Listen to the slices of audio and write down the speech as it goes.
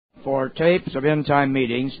For tapes of end-time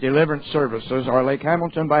meetings, deliverance services, or Lake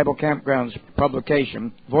Hamilton Bible Campground's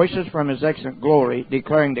publication, Voices from His Excellent Glory,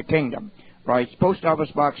 Declaring the Kingdom, writes Post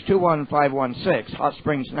Office Box 21516, Hot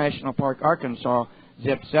Springs National Park, Arkansas,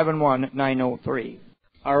 zip 71903.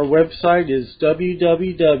 Our website is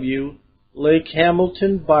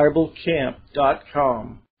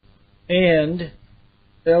www.lakehamiltonbiblecamp.com and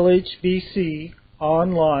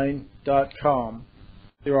lhbconline.com.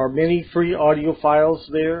 There are many free audio files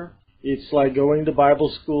there. It's like going to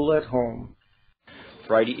Bible school at home.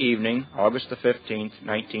 Friday evening, August the 15th,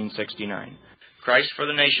 1969. Christ for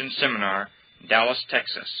the Nations Seminar, Dallas,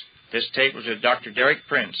 Texas. This tape was with Dr. Derek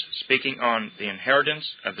Prince speaking on the inheritance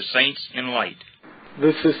of the saints in light.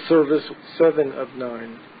 This is service 7 of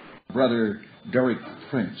 9. Brother Derek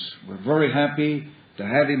Prince. We're very happy to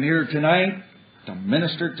have him here tonight to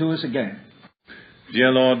minister to us again.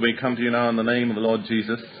 Dear Lord, we come to you now in the name of the Lord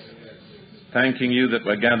Jesus, thanking you that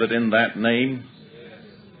we're gathered in that name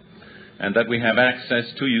and that we have access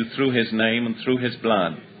to you through his name and through his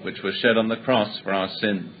blood, which was shed on the cross for our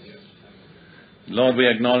sins. Lord, we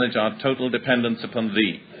acknowledge our total dependence upon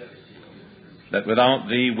thee, that without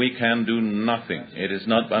thee we can do nothing. It is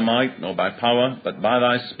not by might nor by power, but by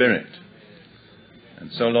thy Spirit. And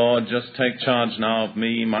so, Lord, just take charge now of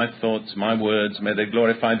me, my thoughts, my words. May they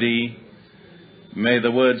glorify thee. May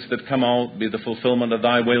the words that come out be the fulfillment of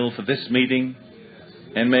thy will for this meeting,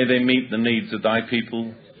 and may they meet the needs of thy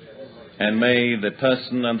people, and may the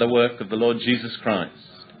person and the work of the Lord Jesus Christ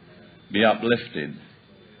be uplifted.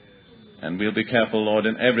 And we'll be careful, Lord,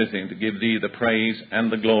 in everything to give thee the praise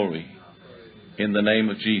and the glory in the name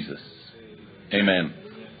of Jesus. Amen.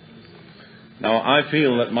 Now, I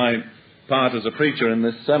feel that my part as a preacher in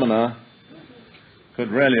this seminar could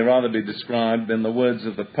really rather be described in the words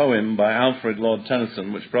of the poem by Alfred Lord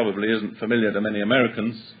Tennyson, which probably isn't familiar to many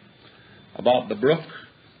Americans, about the brook.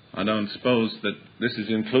 I don't suppose that this is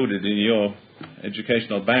included in your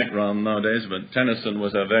educational background nowadays, but Tennyson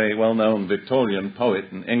was a very well-known Victorian poet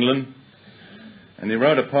in England, and he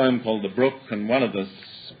wrote a poem called The Brook, and one of the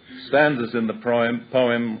stanzas in the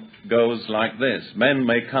poem goes like this: men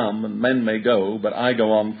may come and men may go, but I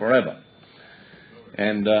go on forever.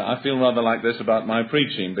 And I feel rather like this about my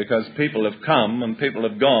preaching, because people have come and people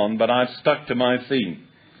have gone, but I've stuck to my theme.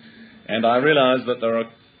 And I realize that there are a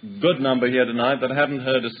good number here tonight that haven't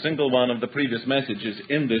heard a single one of the previous messages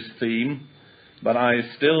in this theme, but I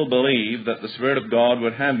still believe that the Spirit of God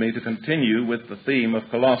would have me to continue with the theme of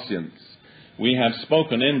Colossians. We have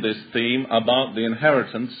spoken in this theme about the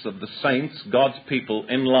inheritance of the saints, God's people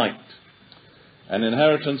in light, an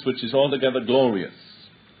inheritance which is altogether glorious,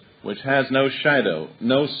 which has no shadow,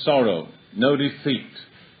 no sorrow, no defeat,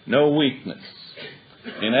 no weakness.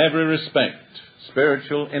 In every respect,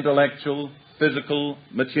 spiritual, intellectual, physical,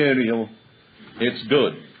 material, it's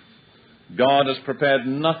good. God has prepared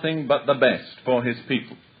nothing but the best for his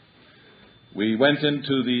people. We went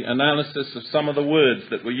into the analysis of some of the words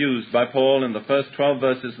that were used by Paul in the first 12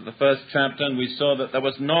 verses of the first chapter, and we saw that there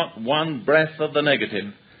was not one breath of the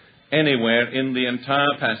negative anywhere in the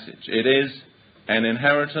entire passage. It is an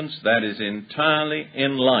inheritance that is entirely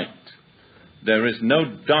in light. There is no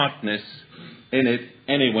darkness in it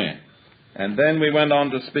anywhere. And then we went on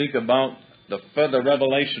to speak about the further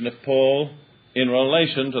revelation of Paul in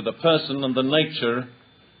relation to the person and the nature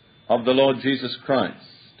of the Lord Jesus Christ.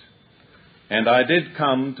 And I did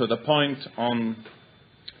come to the point on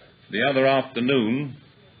the other afternoon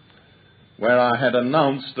where I had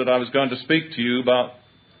announced that I was going to speak to you about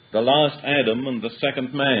the last Adam and the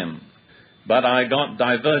second man. But I got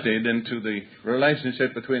diverted into the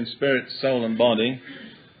relationship between spirit, soul, and body,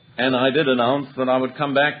 and I did announce that I would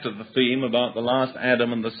come back to the theme about the last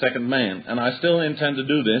Adam and the second man. And I still intend to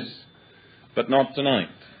do this, but not tonight.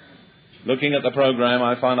 Looking at the program,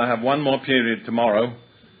 I find I have one more period tomorrow,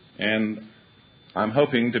 and I'm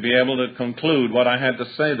hoping to be able to conclude what I had to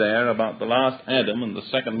say there about the last Adam and the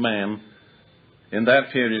second man in that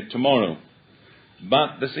period tomorrow.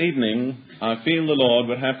 But this evening, I feel the Lord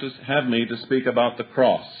would have me to speak about the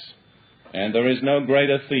cross. And there is no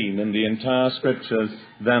greater theme in the entire Scriptures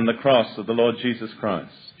than the cross of the Lord Jesus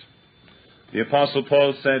Christ. The Apostle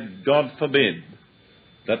Paul said, God forbid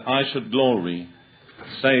that I should glory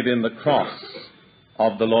save in the cross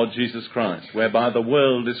of the Lord Jesus Christ, whereby the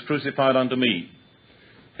world is crucified unto me,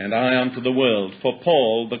 and I unto the world. For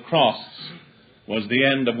Paul, the cross was the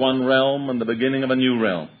end of one realm and the beginning of a new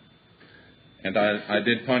realm. And I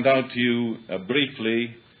did point out to you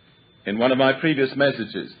briefly in one of my previous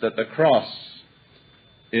messages that the cross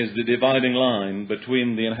is the dividing line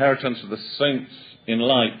between the inheritance of the saints in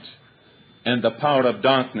light and the power of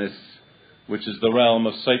darkness, which is the realm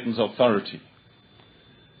of Satan's authority.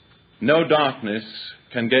 No darkness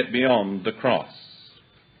can get beyond the cross.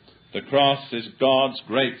 The cross is God's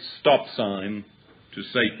great stop sign to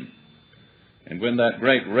Satan. And when that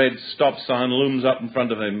great red stop sign looms up in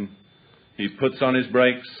front of him, he puts on his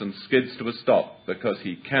brakes and skids to a stop because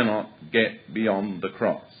he cannot get beyond the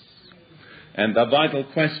cross. And the vital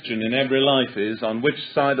question in every life is, on which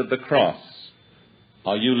side of the cross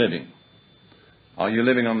are you living? Are you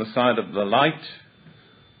living on the side of the light,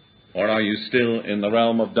 or are you still in the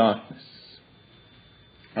realm of darkness?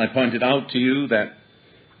 I pointed out to you that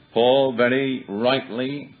Paul very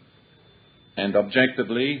rightly and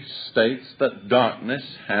objectively states that darkness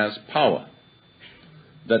has power.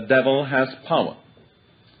 The devil has power.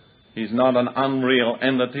 He's not an unreal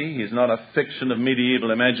entity. He's not a fiction of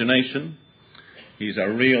medieval imagination. He's a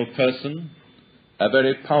real person, a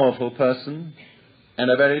very powerful person,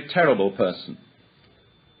 and a very terrible person,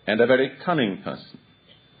 and a very cunning person.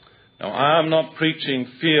 Now, I'm not preaching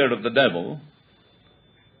fear of the devil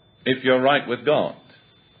if you're right with God.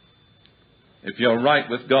 If you're right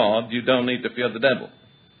with God, you don't need to fear the devil.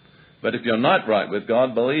 But if you're not right with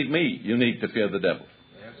God, believe me, you need to fear the devil.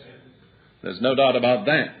 There's no doubt about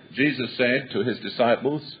that. Jesus said to his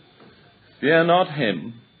disciples, "Fear not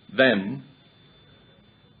them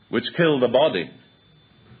which kill the body,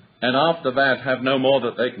 and after that have no more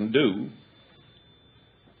that they can do.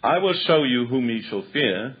 I will show you whom ye shall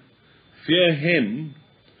fear. Fear him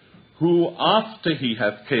who after he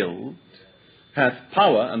hath killed hath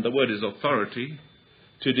power," and the word is authority,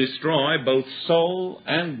 "to destroy both soul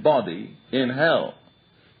and body in hell.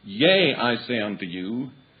 Yea, I say unto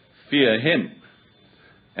you, fear him."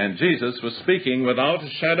 And Jesus was speaking without a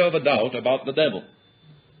shadow of a doubt about the devil,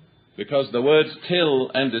 because the words kill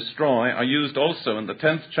and destroy are used also in the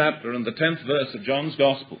 10th chapter and the 10th verse of John's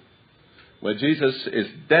Gospel, where Jesus is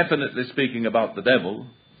definitely speaking about the devil,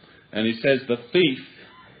 and he says, "The thief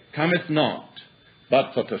cometh not,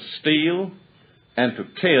 but for to steal, and to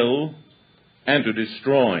kill, and to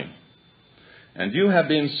destroy." And you have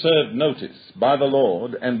been served notice by the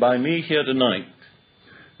Lord and by me here tonight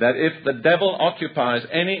that if the devil occupies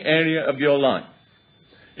any area of your life,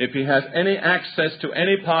 if he has any access to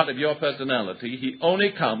any part of your personality, he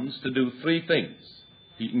only comes to do three things.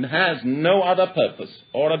 He has no other purpose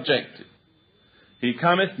or objective. He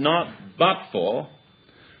cometh not but for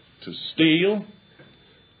to steal,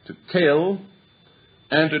 to kill,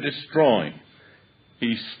 and to destroy.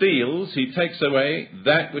 He steals, he takes away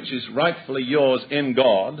that which is rightfully yours in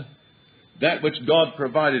God, that which God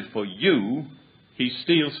provided for you, he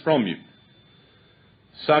steals from you.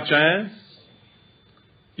 Such as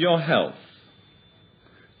your health,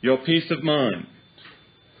 your peace of mind,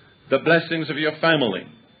 the blessings of your family,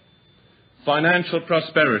 financial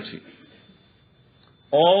prosperity.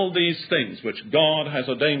 All these things which God has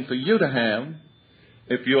ordained for you to have,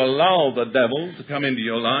 if you allow the devil to come into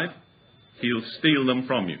your life, he'll steal them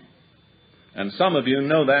from you. And some of you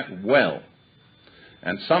know that well.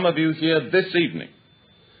 And some of you here this evening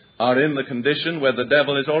are in the condition where the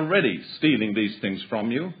devil is already stealing these things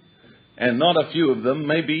from you, and not a few of them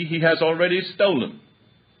maybe he has already stolen.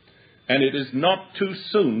 And it is not too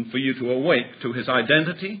soon for you to awake to his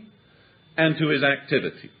identity and to his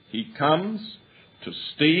activity. He comes to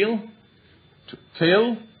steal, to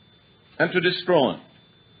kill, and to destroy.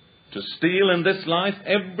 To steal in this life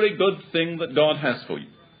every good thing that God has for you.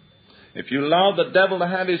 If you allow the devil to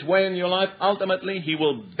have his way in your life, ultimately he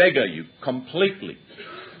will beggar you completely.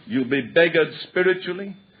 You'll be beggared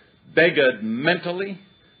spiritually, beggared mentally,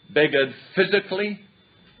 beggared physically,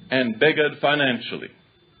 and beggared financially.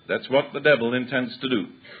 That's what the devil intends to do.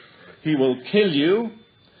 He will kill you.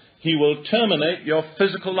 He will terminate your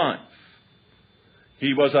physical life.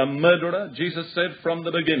 He was a murderer, Jesus said, from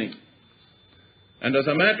the beginning. And as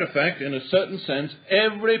a matter of fact, in a certain sense,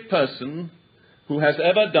 every person who has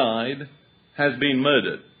ever died has been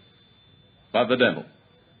murdered by the devil.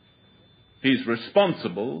 He's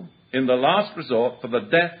responsible, in the last resort, for the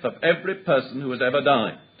death of every person who has ever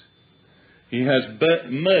died. He has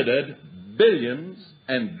murdered billions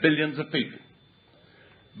and billions of people.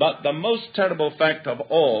 But the most terrible fact of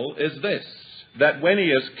all is this, that when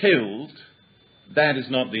he is killed, that is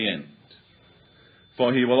not the end.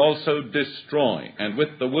 For he will also destroy. And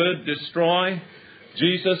with the word destroy,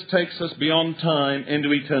 Jesus takes us beyond time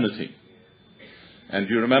into eternity. And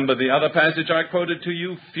you remember the other passage I quoted to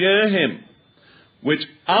you? Fear him, which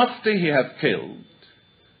after he hath killed,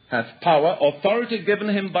 hath power, authority given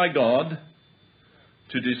him by God,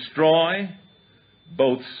 to destroy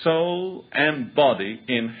both soul and body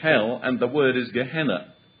in hell. And the word is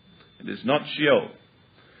Gehenna. It is not Sheol.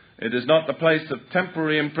 It is not the place of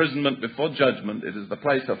temporary imprisonment before judgment. It is the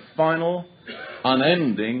place of final,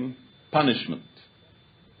 unending punishment.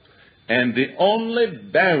 And the only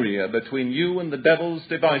barrier between you and the devil's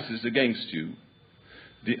devices against you,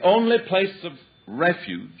 the only place of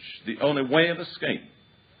refuge, the only way of escape,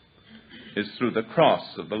 is through the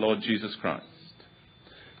cross of the Lord Jesus Christ.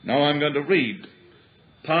 Now I'm going to read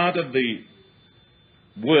part of the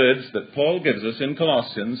words that Paul gives us in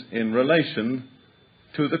Colossians in relation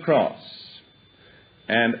to the cross.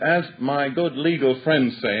 And as my good legal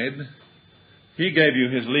friend said, he gave you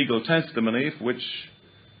his legal testimony, for which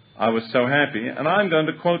I was so happy, and I'm going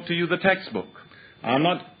to quote to you the textbook. I'm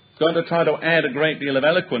not going to try to add a great deal of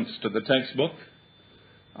eloquence to the textbook.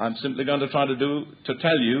 I'm simply going to try to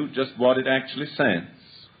tell you just what it actually says.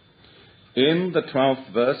 In the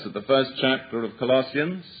 12th verse of the first chapter of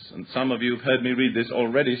Colossians, and some of you have heard me read this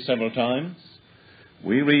already several times,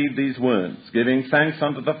 we read these words, "Giving thanks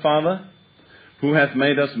unto the Father, who hath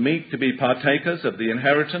made us meet to be partakers of the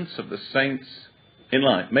inheritance of the saints in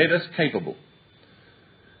light," made us capable.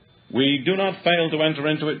 We do not fail to enter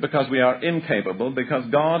into it because we are incapable, because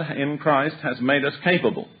God in Christ has made us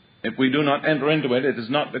capable. If we do not enter into it, it is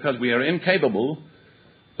not because we are incapable,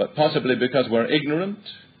 but possibly because we're ignorant,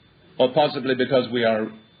 or possibly because we are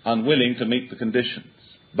unwilling to meet the conditions.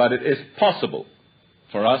 But it is possible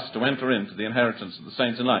for us to enter into the inheritance of the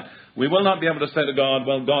saints in light. We will not be able to say to God,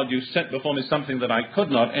 "Well, God, you set before me something that I could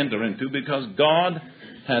not enter into," because God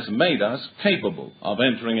has made us capable of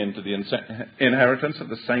entering into the inheritance of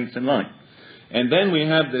the saints in light. And then we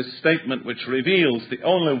have this statement which reveals the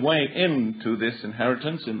only way into this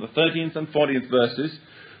inheritance in the 13th and 14th verses,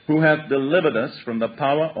 "Who hath delivered us from the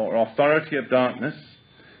power or authority of darkness,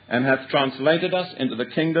 and hath translated us into the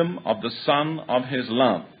kingdom of the Son of his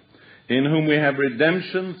love, in whom we have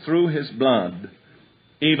redemption through his blood,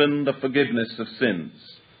 even the forgiveness of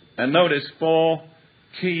sins." And notice 4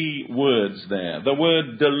 key words there. The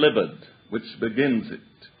word "delivered," which begins it.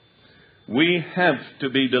 We have to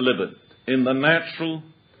be delivered. In the natural,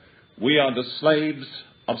 we are the slaves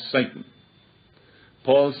of Satan.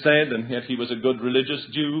 Paul said, and yet he was a good religious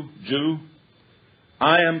Jew,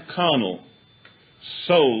 "I am carnal,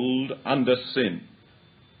 sold under sin."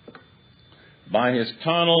 By his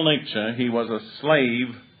carnal nature, he was a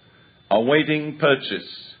slave awaiting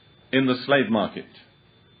purchase in the slave market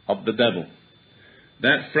of the devil.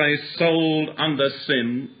 That phrase, "sold under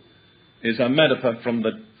sin," is a metaphor from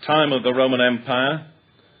the time of the Roman Empire,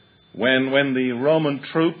 when the Roman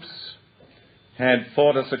troops had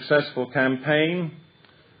fought a successful campaign.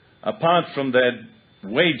 Apart from their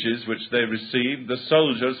wages which they received, the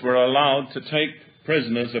soldiers were allowed to take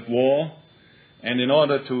prisoners of war, and in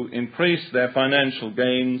order to increase their financial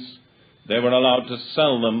gains, they were allowed to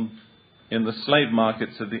sell them in the slave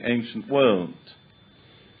markets of the ancient world.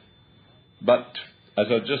 But as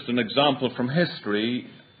just an example from history,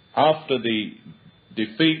 after the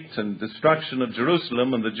defeat and destruction of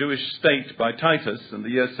Jerusalem and the Jewish state by Titus in the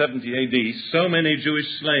year 70 AD, so many Jewish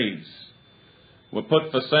slaves were put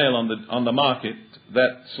for sale on the market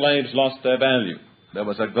that slaves lost their value. There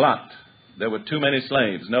was a glut. There were too many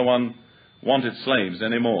slaves. No one wanted slaves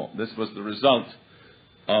anymore. This was the result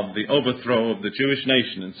of the overthrow of the Jewish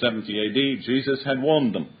nation in 70 AD. Jesus had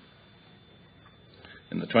warned them.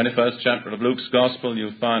 In the 21st chapter of Luke's Gospel,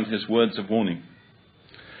 you'll find his words of warning.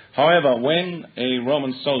 However, when a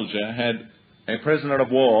Roman soldier had a prisoner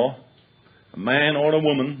of war, a man or a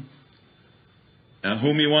woman,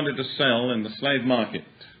 whom he wanted to sell in the slave market,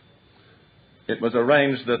 it was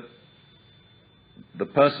arranged that the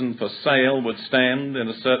person for sale would stand on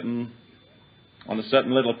a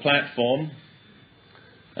certain little platform.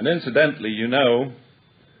 And incidentally,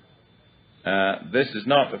 this is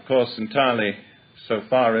not, of course, entirely so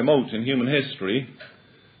far remote in human history,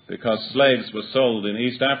 because slaves were sold in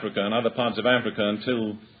East Africa and other parts of Africa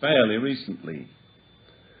until fairly recently.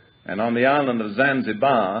 And on the island of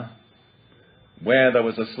Zanzibar, where there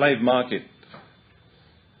was a slave market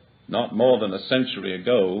not more than a century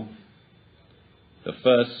ago, the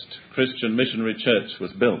first Christian missionary church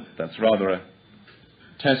was built. That's rather a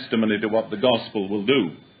testimony to what the gospel will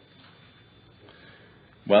do.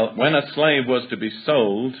 Well, when a slave was to be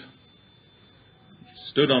sold,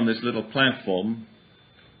 stood on this little platform,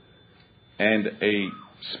 and a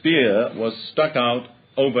spear was stuck out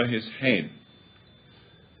over his head.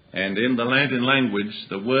 And in the Latin language,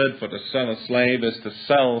 the word for to sell a slave is to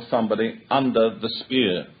sell somebody under the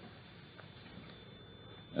spear.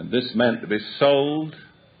 And this meant to be sold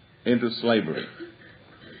into slavery.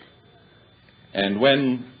 And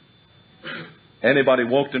when anybody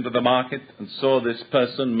walked into the market and saw this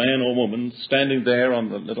person, man or woman, standing there on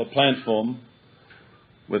the little platform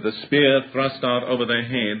with a spear thrust out over their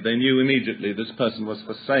head, they knew immediately this person was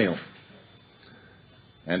for sale.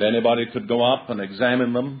 and anybody could go up and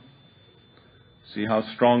examine them, see how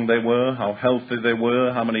strong they were, how healthy they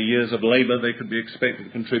were, how many years of labor they could be expected to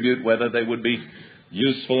contribute, whether they would be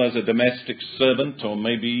useful as a domestic servant, or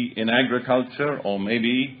maybe in agriculture, or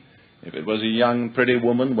maybe, if it was a young, pretty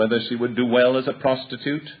woman, whether she would do well as a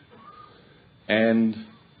prostitute. And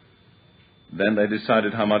then they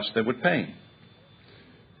decided how much they would pay.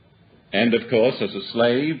 And, of course, as a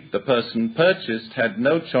slave, the person purchased had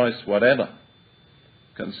no choice whatever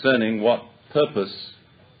concerning what purpose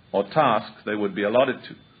or task they would be allotted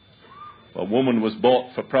to. A woman was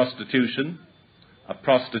bought for prostitution. A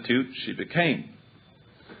prostitute she became.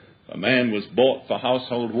 A man was bought for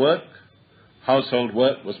household work. Household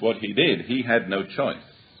work was what he did. He had no choice.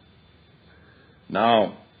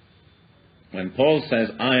 Now, when Paul says,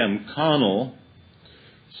 I am carnal,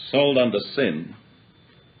 sold under sin,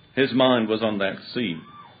 his mind was on that scene.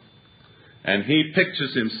 And he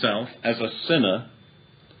pictures himself as a sinner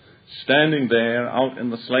standing there out in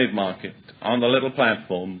the slave market on the little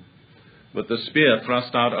platform with the spear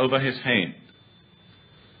thrust out over his head.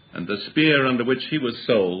 And the spear under which he was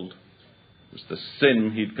sold was the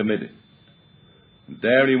sin he'd committed. And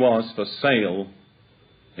there he was for sale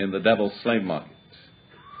in the devil's slave market.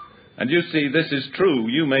 And you see, this is true.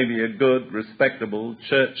 You may be a good, respectable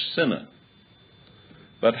church sinner.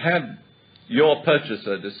 But had your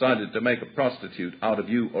purchaser decided to make a prostitute out of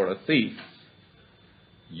you or a thief,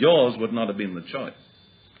 yours would not have been the choice.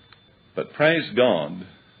 But praise God,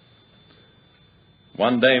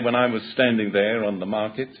 one day when I was standing there on the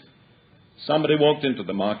market, somebody walked into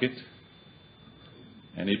the market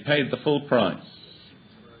and he paid the full price.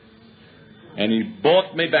 And he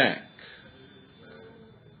bought me back.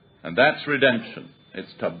 And that's redemption.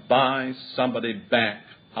 It's to buy somebody back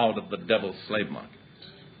out of the devil's slave market.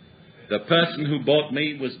 The person who bought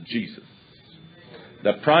me was Jesus.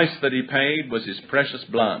 The price that he paid was his precious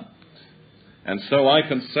blood. And so I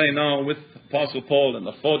can say now with Apostle Paul in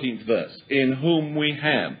the 14th verse, in whom we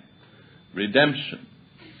have redemption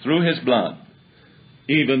through his blood,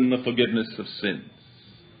 even the forgiveness of sins.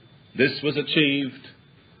 This was achieved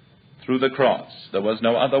through the cross. There was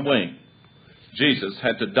no other way. Jesus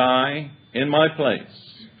had to die in my place,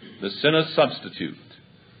 the sinner's substitute,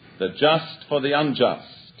 the just for the unjust,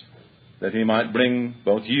 that he might bring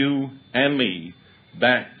both you and me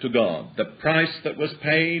back to God. The price that was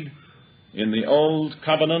paid in the old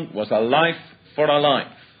covenant was a life for a life.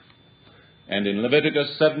 And in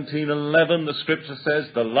Leviticus 17:11, the scripture says,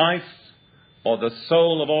 the life or the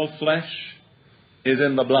soul of all flesh is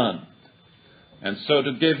in the blood. And so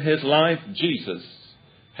to give his life, Jesus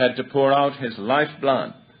had to pour out his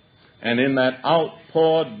lifeblood. And in that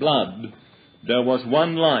outpoured blood, there was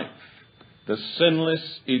one life, the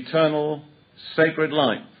sinless, eternal, sacred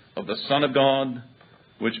life of the Son of God,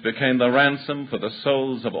 which became the ransom for the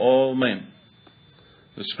souls of all men.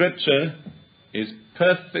 The scripture is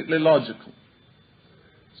perfectly logical.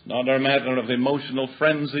 It's not a matter of emotional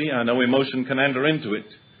frenzy. I know emotion can enter into it,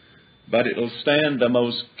 but it will stand the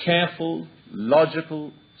most careful,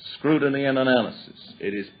 logical scrutiny and analysis.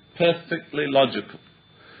 It is perfectly logical.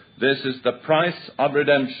 This is the price of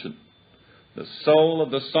redemption, the soul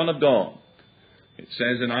of the Son of God. It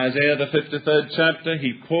says in Isaiah the 53rd chapter,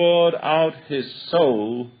 he poured out his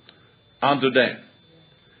soul unto death.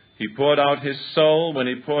 He poured out his soul when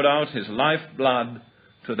he poured out his lifeblood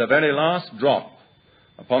to the very last drop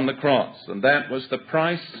upon the cross. And that was the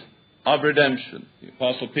price of redemption. The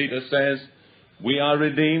Apostle Peter says, we are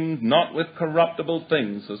redeemed not with corruptible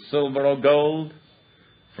things, as silver or gold,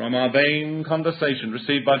 from our vain conversation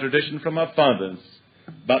received by tradition from our fathers,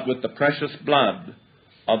 but with the precious blood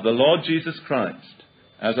of the Lord Jesus Christ,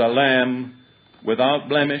 as a lamb without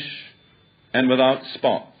blemish and without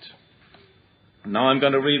spot. Now I'm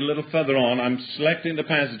going to read a little further on. I'm selecting the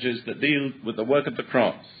passages that deal with the work of the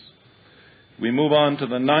cross. We move on to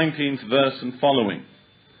the 19th verse and following.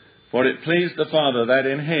 For it pleased the Father that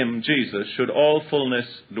in him, Jesus, should all fullness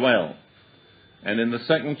dwell. And in the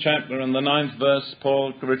 2nd chapter and the 9th verse,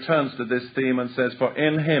 Paul returns to this theme and says, for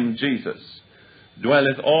in him, Jesus,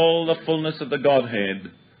 dwelleth all the fullness of the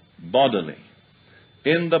Godhead bodily.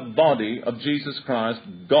 In the body of Jesus Christ,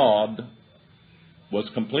 God was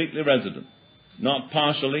completely resident. Not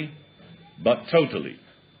partially, but totally.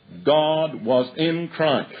 God was in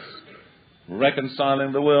Christ,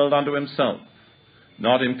 reconciling the world unto himself,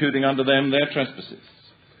 not imputing unto them their trespasses.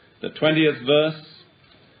 The 20th verse,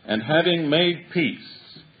 and having made peace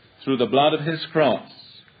through the blood of his cross,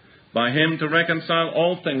 by him to reconcile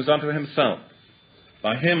all things unto himself.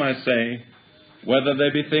 By him, I say, whether they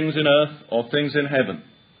be things in earth or things in heaven.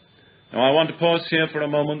 Now, I want to pause here for a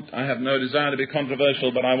moment. I have no desire to be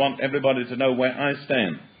controversial, but I want everybody to know where I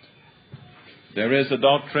stand. There is a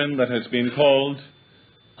doctrine that has been called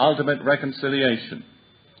ultimate reconciliation,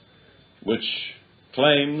 which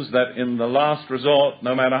claims that in the last resort,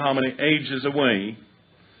 no matter how many ages away,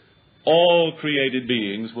 all created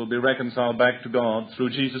beings will be reconciled back to God through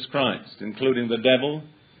Jesus Christ, including the devil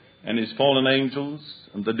and his fallen angels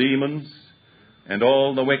and the demons and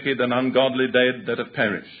all the wicked and ungodly dead that have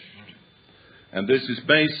perished. And this is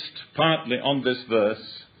based partly on this verse,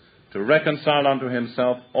 to reconcile unto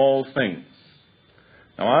himself all things.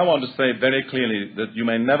 Now, I want to say very clearly that you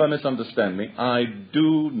may never misunderstand me. I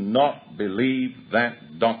do not believe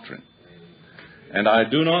that doctrine. And I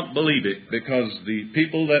do not believe it because the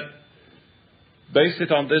people that base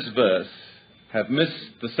it on this verse have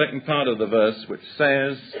missed the second part of the verse, which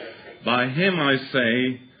says, by him I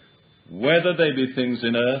say, whether they be things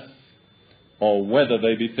in earth or whether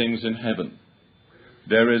they be things in heaven.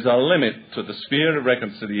 There is a limit to the sphere of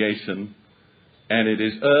reconciliation, and it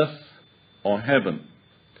is earth or heaven.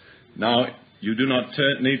 Now, you do not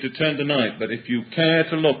need to turn tonight, but if you care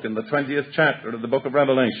to look in the 20th chapter of the book of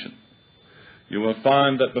Revelation, you will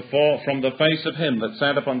find that from the face of him that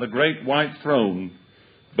sat upon the great white throne,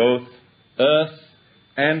 both earth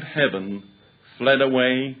and heaven fled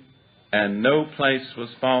away, and no place was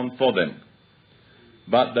found for them.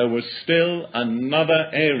 But there was still another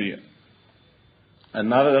area,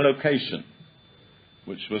 another location,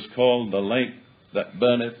 which was called the lake that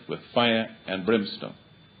burneth with fire and brimstone.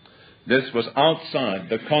 This was outside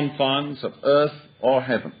the confines of earth or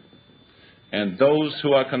heaven. And those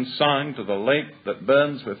who are consigned to the lake that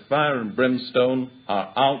burns with fire and brimstone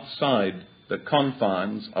are outside the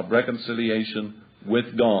confines of reconciliation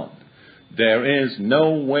with God. There is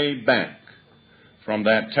no way back from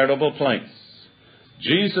that terrible place.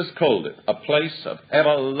 Jesus called it a place of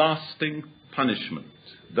everlasting punishment.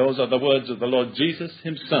 Those are the words of the Lord Jesus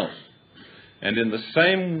himself. And in the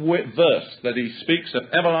same verse that he speaks of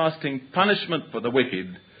everlasting punishment for the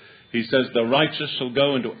wicked, he says the righteous shall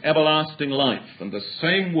go into everlasting life. And the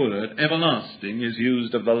same word, everlasting, is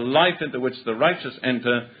used of the life into which the righteous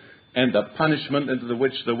enter and the punishment into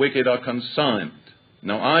which the wicked are consigned.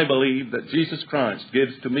 Now, I believe that Jesus Christ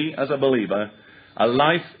gives to me as a believer a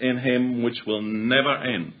life in him which will never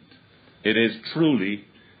end. It is truly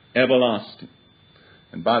everlasting.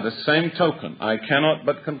 And by the same token, I cannot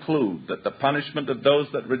but conclude that the punishment of those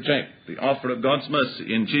that reject the offer of God's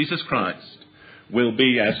mercy in Jesus Christ will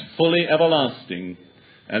be as fully everlasting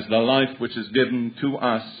as the life which is given to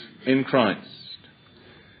us in Christ.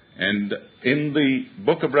 And in the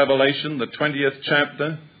book of Revelation, the 20th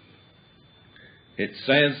chapter, it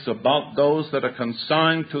says about those that are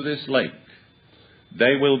consigned to this lake,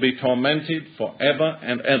 they will be tormented forever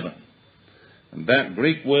and ever. And that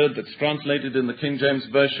Greek word that's translated in the King James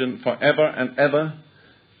Version, forever and ever,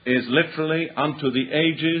 is literally unto the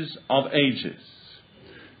ages of ages.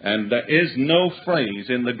 And there is no phrase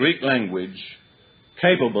in the Greek language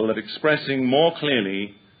capable of expressing more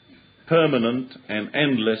clearly permanent and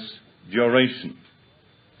endless duration.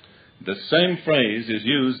 The same phrase is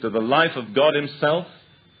used of the life of God himself,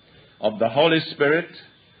 of the Holy Spirit,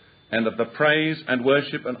 and of the praise and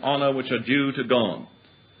worship and honor which are due to God.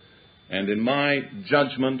 And in my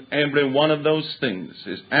judgment, every one of those things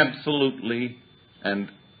is absolutely and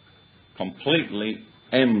completely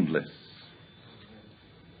endless.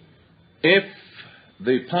 If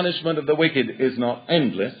the punishment of the wicked is not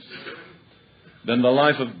endless, then the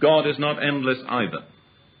life of God is not endless either.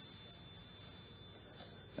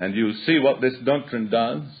 And you see what this doctrine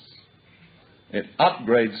does. It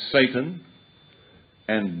upgrades Satan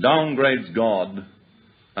and downgrades God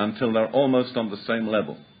until they're almost on the same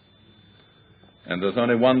level. And there's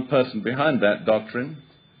only one person behind that doctrine,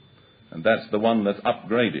 and that's the one that's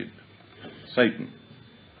upgraded, Satan.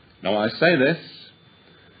 Now, I say this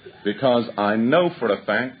because I know for a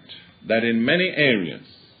fact that in many areas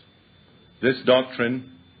this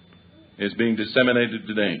doctrine is being disseminated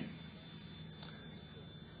today,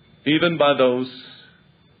 even by those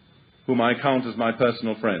whom I count as my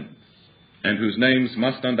personal friends, and whose names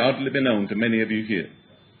must undoubtedly be known to many of you here.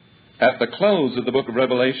 At the close of the book of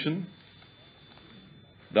Revelation,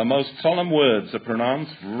 the most solemn words are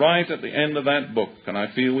pronounced right at the end of that book, and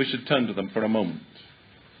I feel we should turn to them for a moment.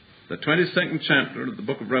 The 22nd chapter of the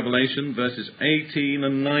book of Revelation, verses 18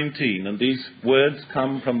 and 19, and these words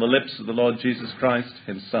come from the lips of the Lord Jesus Christ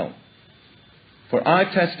himself. For I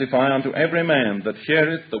testify unto every man that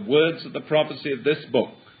heareth the words of the prophecy of this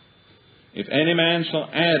book, if any man shall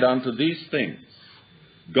add unto these things,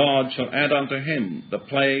 God shall add unto him the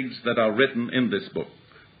plagues that are written in this book.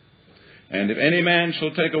 And if any man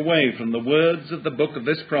shall take away from the words of the book of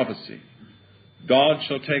this prophecy, God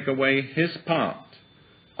shall take away his part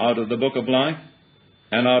out of the book of life,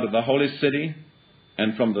 and out of the holy city,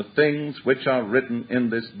 and from the things which are written in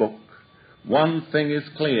this book. One thing is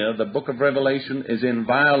clear, the book of Revelation is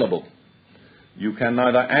inviolable. You can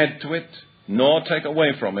neither add to it nor take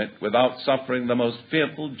away from it without suffering the most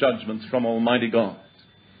fearful judgments from Almighty God.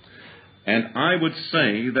 And I would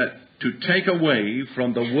say that to take away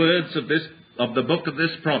from the words of the book of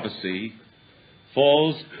this prophecy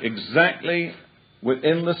falls exactly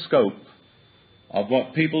within the scope of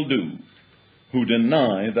what people do who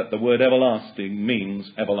deny that the word everlasting means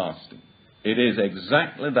everlasting. It is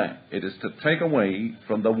exactly that. It is to take away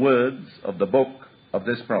from the words of the book of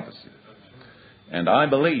this prophecy. And I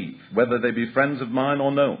believe, whether they be friends of mine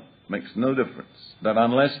or no, makes no difference, that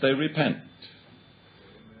unless they repent,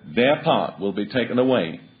 their part will be taken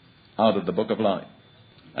away out of the book of life.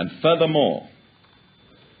 And furthermore,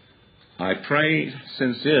 I pray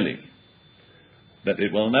sincerely that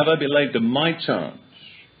it will never be laid to my charge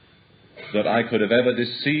that I could have ever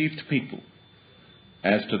deceived people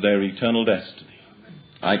as to their eternal destiny.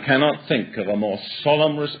 I cannot think of a more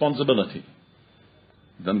solemn responsibility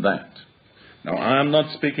than that. Now, I am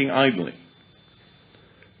not speaking idly.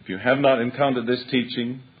 If you have not encountered this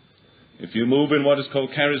teaching, if you move in what is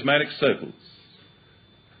called charismatic circles,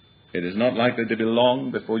 it is not likely to be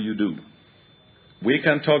long before you do. We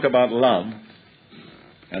can talk about love,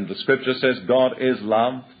 and the Scripture says God is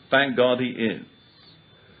love. Thank God He is.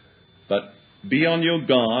 But be on your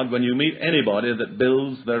guard when you meet anybody that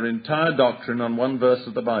builds their entire doctrine on one verse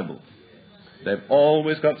of the Bible. They've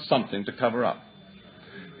always got something to cover up.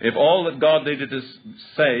 If all that God needed to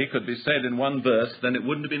say could be said in one verse, then it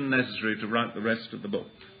wouldn't have been necessary to write the rest of the book.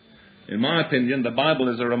 In my opinion, the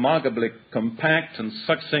Bible is a remarkably compact and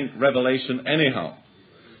succinct revelation anyhow.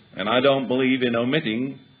 And I don't believe in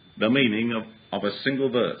omitting the meaning of a single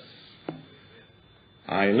verse.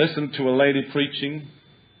 I listened to a lady preaching,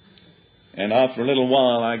 and after a little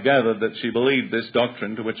while I gathered that she believed this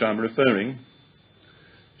doctrine to which I'm referring.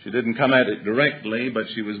 She didn't come at it directly, but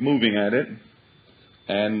she was moving at it.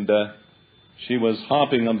 And she was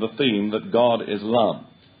harping on the theme that God is love.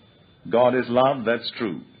 God is love, that's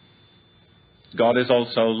true. God is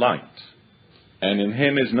also light, and in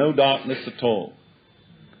Him is no darkness at all.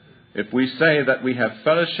 If we say that we have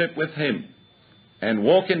fellowship with Him and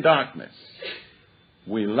walk in darkness,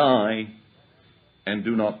 we lie and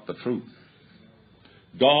do not the truth.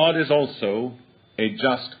 God is also a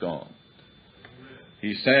just God.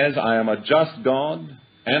 He says, I am a just God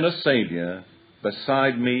and a Savior.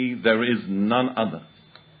 Beside me there is none other.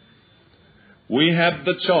 We have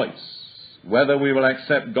the choice whether we will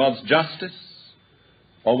accept God's justice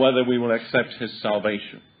or whether we will accept His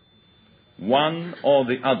salvation. One or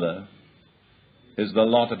the other is the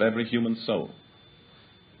lot of every human soul.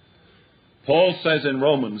 Paul says in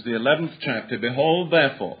Romans, the 11th chapter, behold,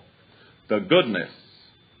 therefore, the goodness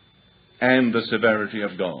and the severity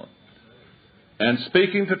of God. And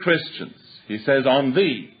speaking to Christians, he says, on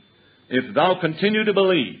thee, if thou continue to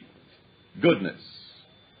believe, goodness.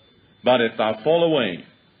 But if thou fall away,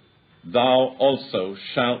 thou also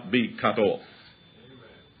shalt be cut off.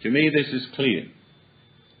 To me, this is clear.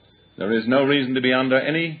 There is no reason to be under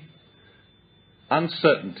any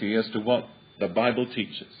uncertainty as to what the Bible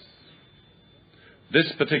teaches.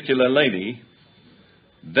 This particular lady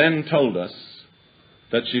then told us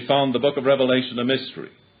that she found the book of Revelation a mystery.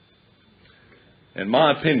 In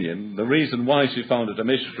my opinion, the reason why she found it a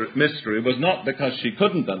mystery was not because she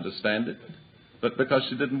couldn't understand it, but because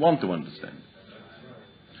she didn't want to understand it.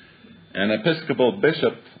 An Episcopal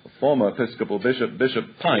bishop, former Episcopal bishop, Bishop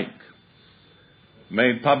Pike,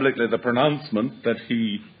 made publicly the pronouncement that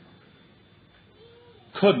he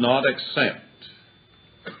could not accept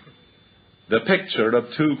the picture of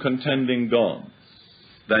two contending gods,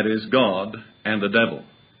 that is, God and the devil.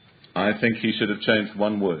 I think he should have changed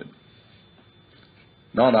one word.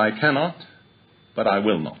 Not I cannot, but I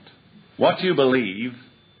will not. What you believe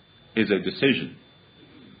is a decision.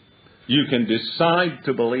 You can decide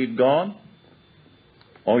to believe God,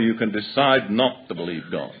 or you can decide not to believe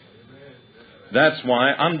God. That's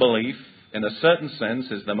why unbelief, in a certain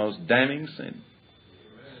sense, is the most damning sin.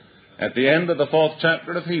 At the end of the 4th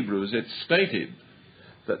chapter of Hebrews, it's stated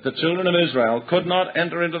that the children of Israel could not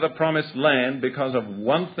enter into the promised land because of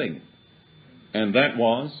one thing, and that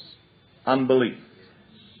was unbelief.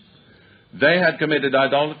 They had committed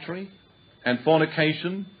idolatry and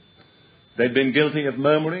fornication. They'd been guilty of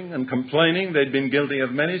murmuring and complaining. They'd been guilty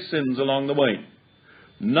of many sins along the way.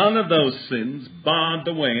 None of those sins barred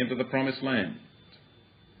the way into the promised land.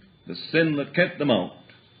 The sin that kept them out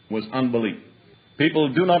was unbelief. People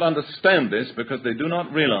do not understand this because they do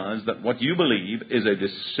not realize that what you believe is a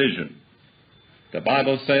decision. The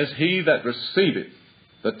Bible says, "He that receiveth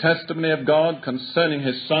the testimony of God concerning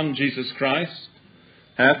his Son Jesus Christ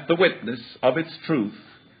hath the witness of its truth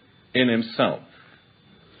in himself.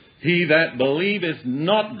 He that believeth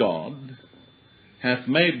not God hath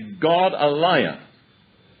made God a liar,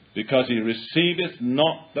 because he receiveth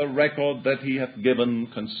not the record that he hath given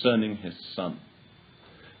concerning his Son."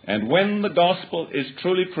 And when the gospel is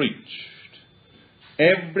truly preached,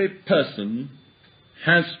 every person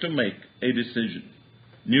has to make a decision.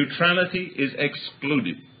 Neutrality is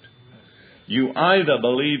excluded. You either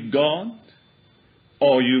believe God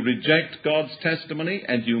or you reject God's testimony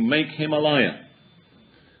and you make him a liar.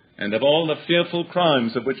 And of all the fearful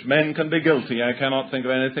crimes of which men can be guilty, I cannot think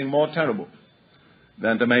of anything more terrible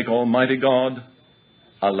than to make Almighty God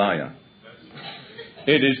a liar.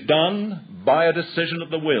 It is done by a decision of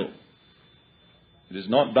the will. It is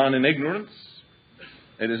not done in ignorance.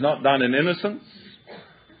 It is not done in innocence.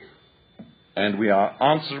 And we are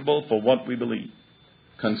answerable for what we believe.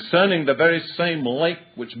 Concerning the very same lake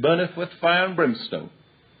which burneth with fire and brimstone,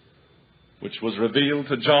 which was revealed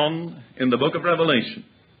to John in the book of Revelation,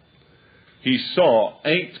 he saw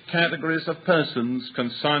 8 categories of persons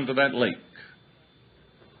consigned to that lake.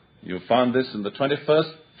 You'll find this in the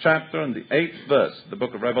 21st chapter and the 8th verse of the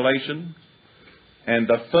book of Revelation. And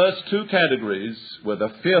the first 2 categories were the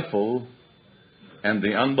fearful and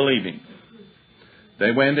the unbelieving.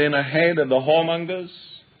 They went in ahead of the whoremongers,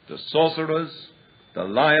 the sorcerers, the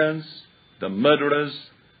liars, the murderers,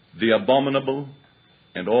 the abominable,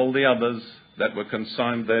 and all the others that were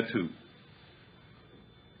consigned thereto.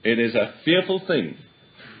 It is a fearful thing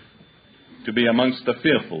to be amongst the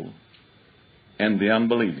fearful and the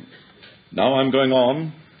unbelieving. Now I'm going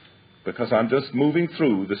on because I'm just moving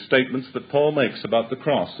through the statements that Paul makes about the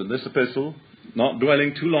cross in this epistle, not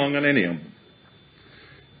dwelling too long on any of them.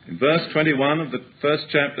 In verse 21 of the first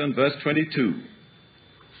chapter and verse 22,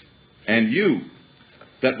 "And you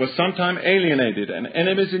that were sometime alienated and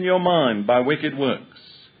enemies in your mind by wicked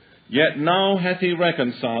works, yet now hath he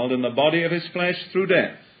reconciled in the body of his flesh through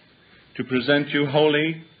death, to present you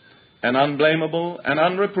holy and unblameable and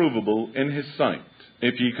unreprovable in his sight,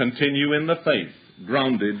 if ye continue in the faith,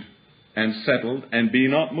 grounded and settled, and be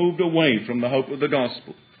not moved away from the hope of the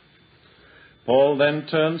gospel." Paul then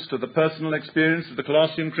turns to the personal experience of the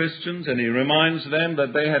Colossian Christians, and he reminds them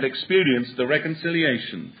that they had experienced the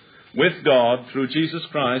reconciliation with God through Jesus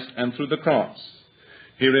Christ and through the cross.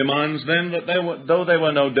 He reminds them that though they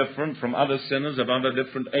were no different from other sinners of other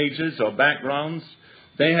different ages or backgrounds,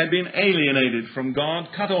 they had been alienated from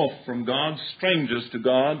God, cut off from God, strangers to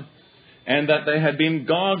God, and that they had been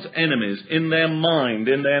God's enemies in their mind,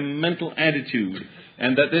 in their mental attitude,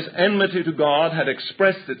 and that this enmity to God had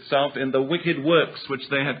expressed itself in the wicked works which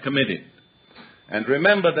they had committed. And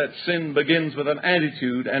remember that sin begins with an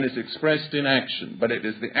attitude and is expressed in action, but it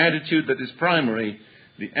is the attitude that is primary,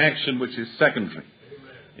 the action which is secondary.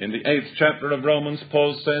 In the 8th chapter of Romans,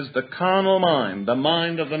 Paul says, "The carnal mind, the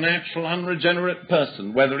mind of the natural unregenerate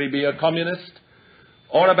person, whether he be a communist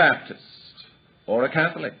or a Baptist or a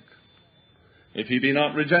Catholic, if he be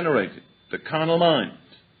not regenerated, the carnal mind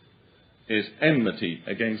is enmity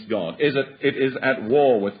against God. It is at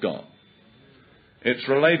war with God." It's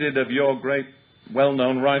related of your great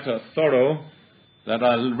well-known writer Thoreau that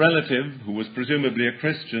a relative, who was presumably a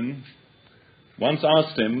Christian, once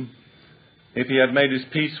asked him if he had made his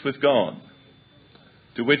peace with God,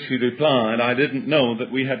 to which he replied, "I didn't know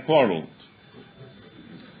that we had quarreled."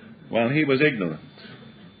 Well, he was ignorant.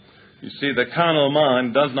 You see, the carnal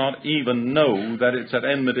mind does not even know that it's at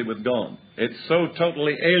enmity with God. It's so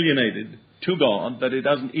totally alienated to God that it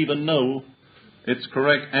doesn't even know its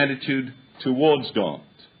correct attitude towards God.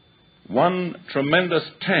 One tremendous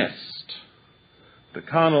test, the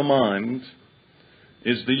carnal mind,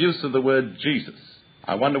 is the use of the word Jesus.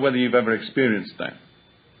 I wonder whether you've ever experienced that.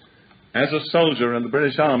 As a soldier in the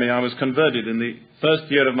British Army, I was converted in the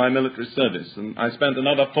first year of my military service, and I spent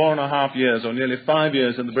another 4.5 years, or nearly 5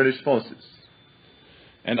 years, in the British forces.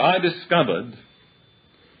 And I discovered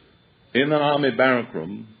in an army barrack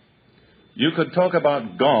room, you could talk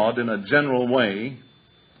about God in a general way,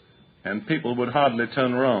 and people would hardly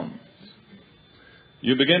turn around.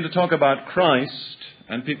 You begin to talk about Christ,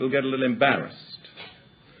 and people get a little embarrassed.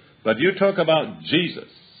 But you talk about Jesus,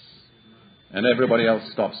 and everybody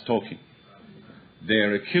else stops talking.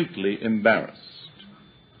 They're acutely embarrassed.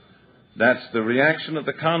 That's the reaction of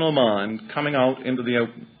the carnal mind coming out into the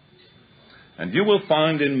open. And you will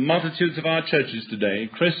find in multitudes of our churches today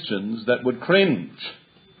Christians that would cringe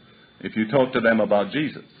if you talk to them about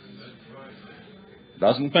Jesus.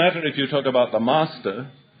 Doesn't matter if you talk about the Master,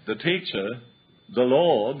 the Teacher, the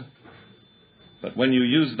Lord, but when you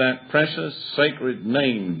use that precious, sacred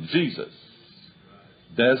name, Jesus,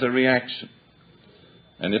 there's a reaction.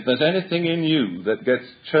 And if there's anything in you that gets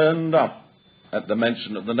churned up at the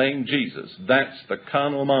mention of the name Jesus, that's the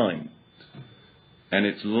carnal mind. And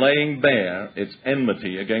it's laying bare its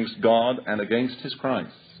enmity against God and against His Christ.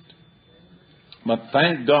 But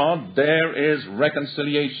thank God there is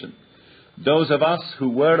reconciliation. Those of us who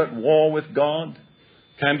were at war with God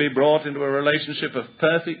can be brought into a relationship of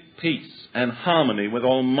perfect peace and harmony with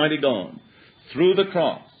Almighty God through the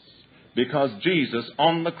cross, because Jesus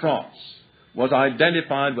on the cross was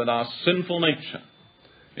identified with our sinful nature.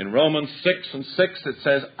 In Romans 6:6 it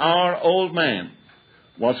says, our old man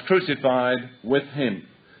was crucified with Him,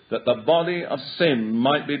 that the body of sin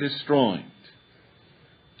might be destroyed.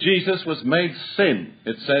 Jesus was made sin,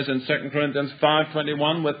 it says in 2 Corinthians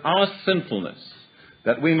 5:21, with our sinfulness,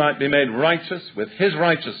 that we might be made righteous with His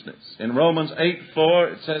righteousness. In Romans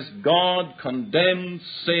 8:4 it says, God condemned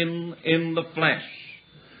sin in the flesh.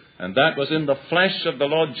 And that was in the flesh of the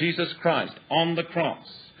Lord Jesus Christ on the cross.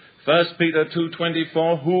 1 Peter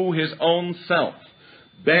 2:24, who His own self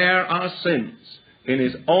bare our sins in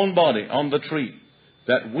His own body on the tree,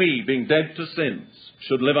 that we, being dead to sins,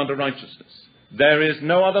 should live unto righteousness. There is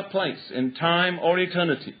no other place in time or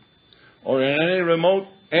eternity, or in any remote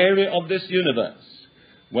area of this universe,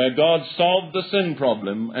 where God solved the sin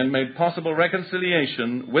problem and made possible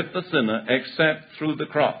reconciliation with the sinner except through the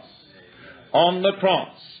cross. On the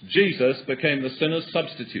cross, Jesus became the sinner's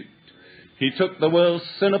substitute. He took the world's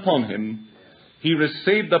sin upon Him. He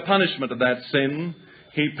received the punishment of that sin.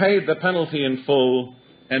 He paid the penalty in full.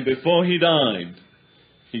 And before He died,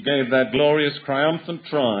 He gave that glorious triumphant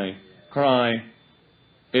cry,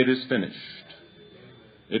 it is finished.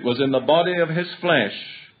 It was in the body of His flesh,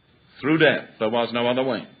 through death. There was no other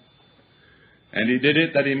way. And He did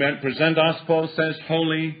it that He might present us, Paul says,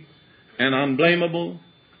 holy and unblameable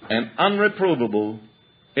and unreprovable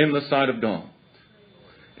in the sight of God.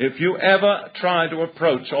 If you ever try to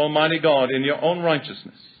approach Almighty God in your own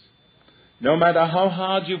righteousness, no matter how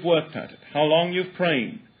hard you've worked at it, how long you've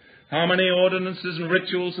prayed, how many ordinances and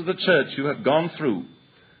rituals of the church you have gone through,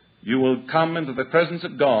 you will come into the presence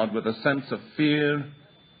of God with a sense of fear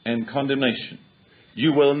and condemnation.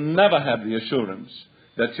 You will never have the assurance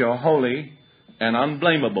that you're holy and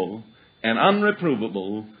unblameable and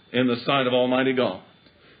unreprovable in the sight of Almighty God.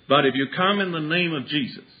 But if you come in the name of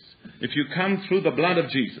Jesus, if you come through the blood of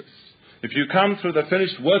Jesus, if you come through the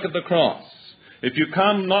finished work of the cross, if you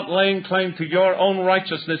come not laying claim to your own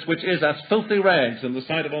righteousness, which is as filthy rags in the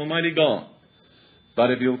sight of Almighty God, but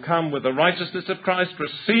if you'll come with the righteousness of Christ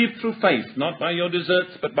received through faith, not by your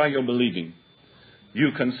deserts, but by your believing,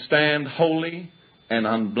 you can stand holy and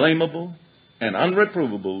unblameable and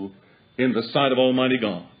unreprovable in the sight of Almighty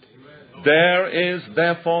God. There is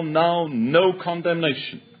therefore now no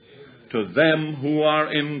condemnation to them who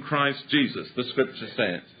are in Christ Jesus, the Scripture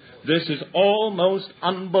says. This is almost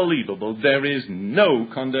unbelievable. There is no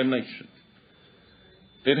condemnation.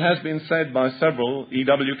 It has been said by several,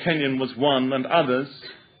 E.W. Kenyon was one, and others,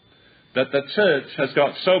 that the church has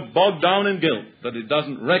got so bogged down in guilt that it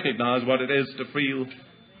doesn't recognize what it is to feel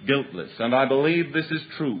guiltless. And I believe this is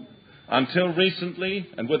true. Until recently,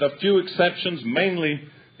 and with a few exceptions, mainly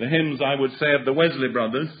the hymns, I would say, of the Wesley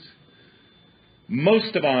Brothers,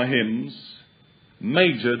 most of our hymns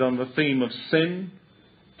majored on the theme of sin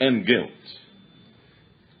and guilt.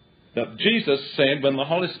 That Jesus said when the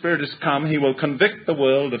Holy Spirit has come, He will convict the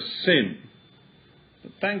world of sin.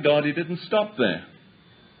 But thank God He didn't stop there.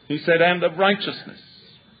 He said, and of righteousness.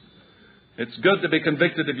 It's good to be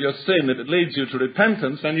convicted of your sin if it leads you to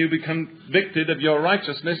repentance and you be convicted of your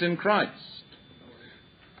righteousness in Christ.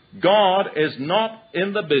 God is not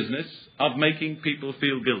in the business of making people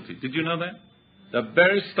feel guilty. Did you know that? The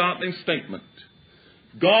very startling statement.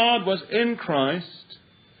 God was in Christ,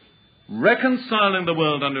 reconciling the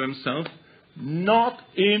world unto Himself, not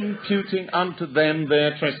imputing unto them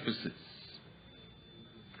their trespasses,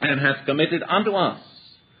 and hath committed unto us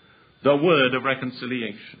the word of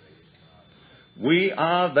reconciliation. We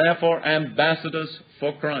are therefore ambassadors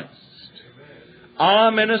for Christ.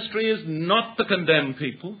 Our ministry is not to condemn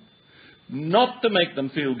people, not to make them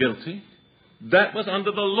feel guilty. That was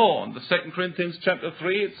under the law. In the 2 Corinthians chapter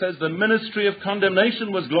 3, it says the ministry of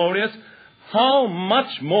condemnation was glorious. How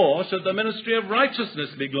much more should the ministry of righteousness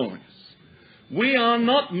be glorious? We are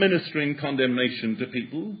not ministering condemnation to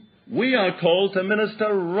people. We are called to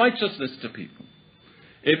minister righteousness to people.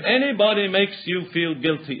 If anybody makes you feel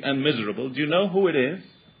guilty and miserable, do you know who it is?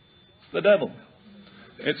 The devil.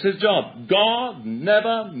 It's his job. God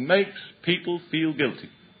never makes people feel guilty.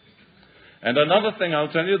 And another thing I'll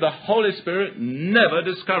tell you, the Holy Spirit never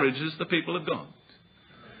discourages the people of God.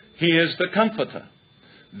 He is the comforter,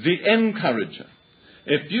 the encourager.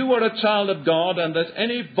 If you are a child of God and there's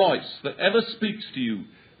any voice that ever speaks to you,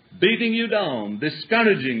 beating you down,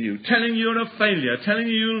 discouraging you, telling you you're a failure, telling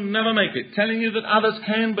you you'll never make it, telling you that others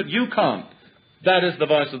can but you can't, that is the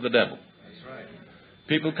voice of the devil. That's right.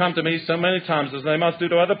 People come to me so many times, as they must do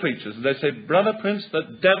to other preachers, and they say, Brother Prince,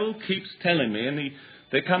 the devil keeps telling me, and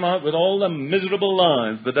they come out with all the miserable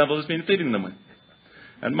lies the devil has been feeding them with.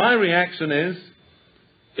 And my reaction is,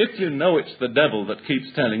 if you know it's the devil that keeps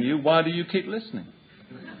telling you, why do you keep listening?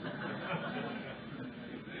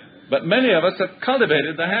 But many of us have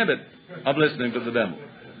cultivated the habit of listening to the devil.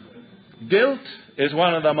 Guilt is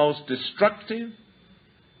one of the most destructive,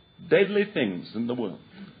 deadly things in the world.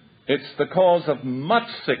 It's the cause of much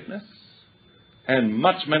sickness and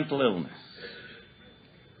much mental illness.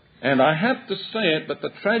 And I have to say it, but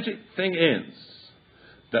the tragic thing is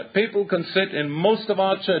that people can sit in most of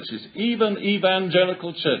our churches, even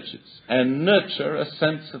evangelical churches, and nurture a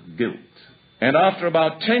sense of guilt. And after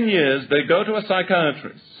about 10 years, they go to a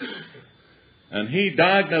psychiatrist, and he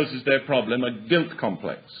diagnoses their problem, a guilt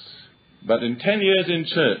complex. But in 10 years in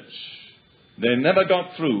church, they never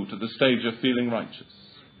got through to the stage of feeling righteous.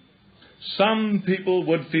 Some people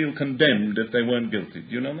would feel condemned if they weren't guilty.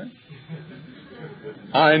 Do you know that?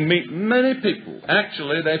 I meet many people.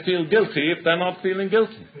 Actually, they feel guilty if they're not feeling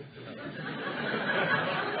guilty.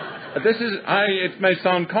 It may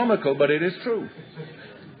sound comical, but it is true.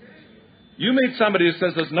 You meet somebody who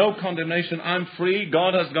says there's no condemnation, I'm free,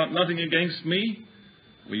 God has got nothing against me.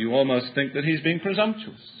 Well, you almost think that he's being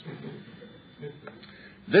presumptuous.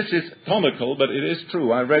 This is comical, but it is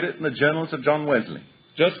true. I read it in the journals of John Wesley,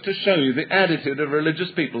 just to show you the attitude of religious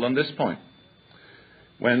people on this point.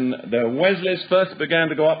 When the Wesleys first began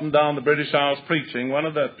to go up and down the British Isles preaching, one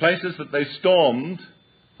of the places that they stormed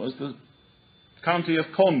was the county of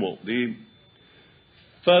Cornwall, the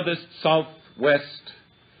furthest southwest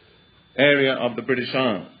area of the British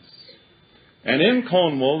Isles. And in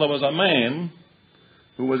Cornwall there was a man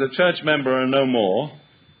who was a church member and no more,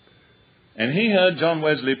 and he heard John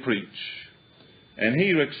Wesley preach. And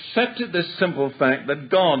he accepted this simple fact that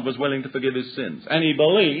God was willing to forgive his sins. And he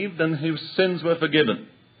believed and his sins were forgiven.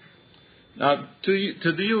 Now, to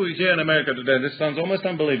you here in America today, this sounds almost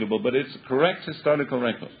unbelievable, but it's a correct historical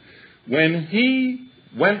record. When he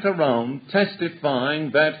went around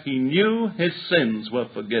testifying that he knew his sins were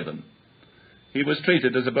forgiven, he was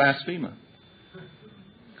treated as a blasphemer.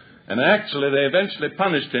 And actually, they eventually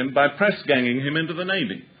punished him by press-ganging him into the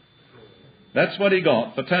Navy. That's what he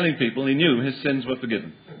got for telling people he knew his sins were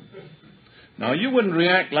forgiven. Now, you wouldn't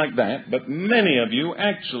react like that, but many of you,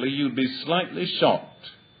 actually, you'd be slightly shocked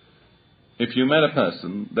if you met a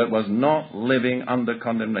person that was not living under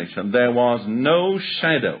condemnation. There was no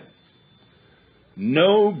shadow,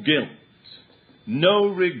 no guilt, no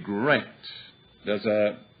regret. There's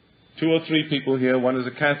 2 or 3 people here. One is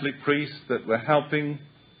a Catholic priest that we're helping.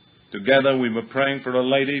 Together we were praying for a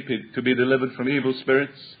lady to be delivered from evil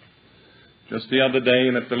spirits just the other day,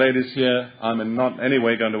 and if the lady's here, I'm not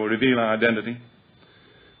anyway going to reveal her identity.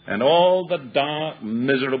 And all the dark,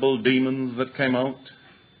 miserable demons that came out,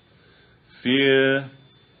 fear,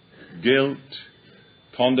 guilt,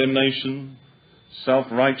 condemnation,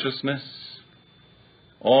 self-righteousness,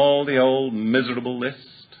 all the old miserable list,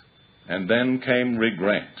 and then came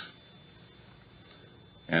regret.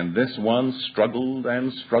 And this one struggled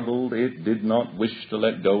and struggled. It did not wish to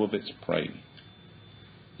let go of its prey.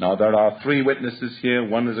 Now, there are 3 witnesses here.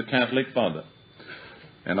 One is a Catholic father.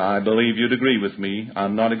 And I believe you'd agree with me.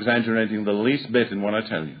 I'm not exaggerating the least bit in what I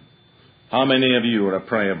tell you. How many of you are a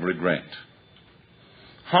prey of regret?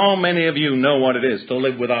 How many of you know what it is to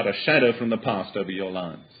live without a shadow from the past over your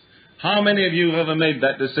lives? How many of you have ever made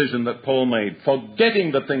that decision that Paul made,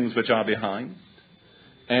 forgetting the things which are behind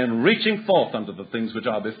and reaching forth unto the things which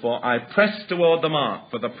are before? I press toward the mark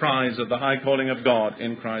for the prize of the high calling of God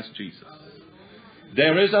in Christ Jesus.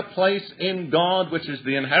 There is a place in God which is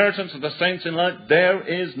the inheritance of the saints in light. There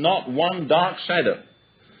is not one dark shadow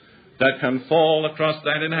that can fall across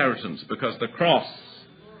that inheritance, because the cross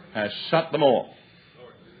has shut them all.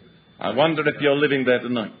 I wonder if you're living there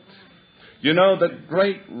tonight. You know, the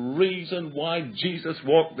great reason why Jesus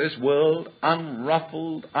walked this world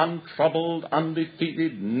unruffled, untroubled,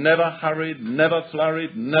 undefeated, never hurried, never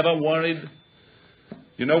flurried, never worried.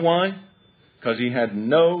 You know why? Because he had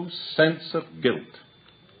no sense of guilt.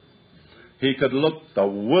 He could look the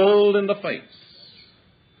world in the face.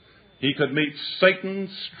 He could meet Satan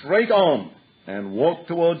straight on and walked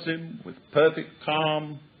towards him with perfect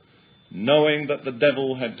calm, knowing that the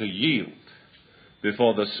devil had to yield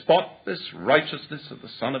before the spotless righteousness of the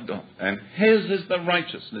Son of God. And his is the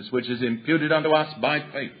righteousness which is imputed unto us by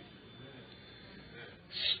faith.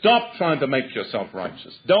 Stop trying to make yourself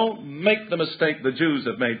righteous. Don't make the mistake the Jews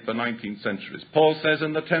have made for 19 centuries. Paul says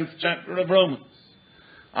in the 10th chapter of Romans,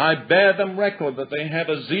 I bear them record that they have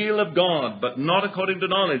a zeal of God, but not according to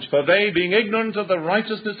knowledge. For they, being ignorant of the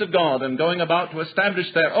righteousness of God and going about to establish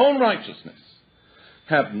their own righteousness,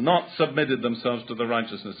 have not submitted themselves to the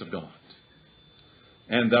righteousness of God.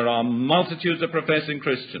 And there are multitudes of professing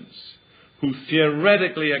Christians who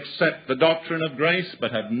theoretically accept the doctrine of grace,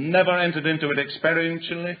 but have never entered into it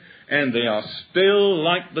experientially, and they are still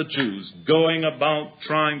like the Jews, going about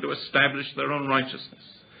trying to establish their own righteousness,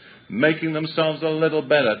 making themselves a little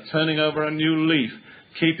better, turning over a new leaf,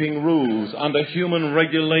 keeping rules under human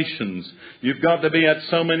regulations. You've got to be at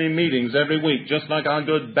so many meetings every week, just like our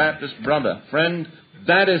good Baptist brother. Friend,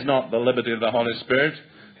 that is not the liberty of the Holy Spirit.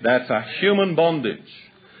 That's a human bondage.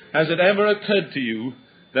 Has it ever occurred to you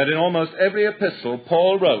that in almost every epistle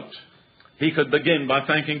Paul wrote, he could begin by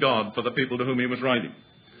thanking God for the people to whom he was writing?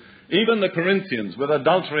 Even the Corinthians, with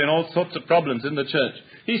adultery and all sorts of problems in the church,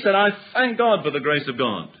 he said, I thank God for the grace of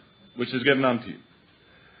God, which is given unto you.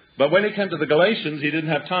 But when he came to the Galatians, he didn't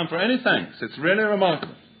have time for any thanks. It's really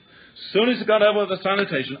remarkable. As soon as he got over the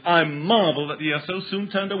salutation, I marvel that ye are so soon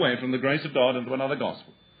turned away from the grace of God into another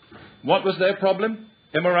gospel. What was their problem?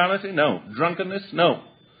 Immorality? No. Drunkenness? No.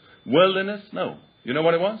 Worldliness? No. You know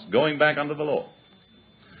what it was? Going back under the law.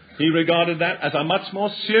 He regarded that as a much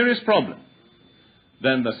more serious problem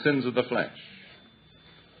than the sins of the flesh.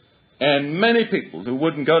 And many people who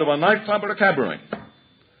wouldn't go to a nightclub or a cabaret,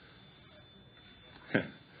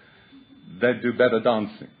 they'd do better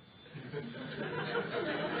dancing.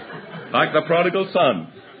 Like the prodigal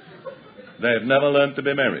son, they've never learned to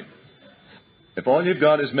be merry. If all you've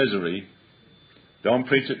got is misery, don't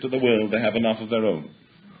preach it to the world. They have enough of their own.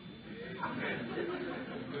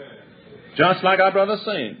 Just like our brother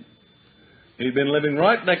saying, he'd been living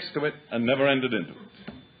right next to it and never entered into it.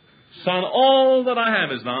 Son, all that I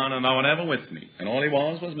have is thine, and thou art ever with me. And all he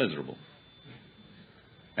was miserable.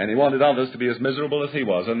 And he wanted others to be as miserable as he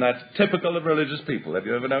was. And that's typical of religious people. Have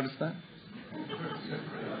you ever noticed that?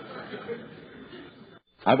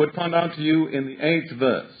 I would point out to you in the 8th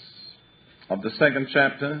verse of the 2nd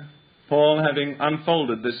chapter, Paul, having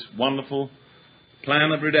unfolded this wonderful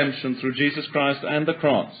plan of redemption through Jesus Christ and the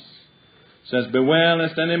cross, says, beware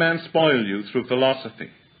lest any man spoil you through philosophy,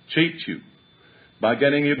 cheat you by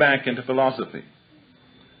getting you back into philosophy.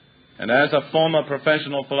 And as a former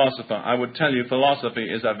professional philosopher, I would tell you philosophy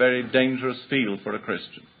is a very dangerous field for a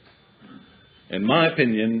Christian. In my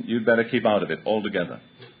opinion, you'd better keep out of it altogether.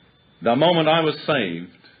 The moment I was saved,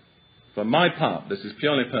 for my part, this is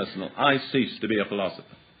purely personal, I ceased to be a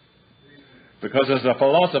philosopher. Because as a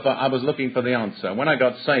philosopher, I was looking for the answer. When I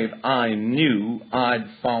got saved, I knew I'd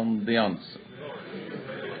found the answer.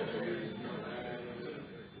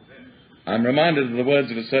 I'm reminded of the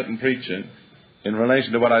words of a certain preacher in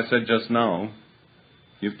relation to what I said just now.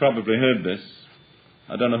 You've probably heard this.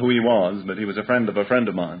 I don't know who he was, but he was a friend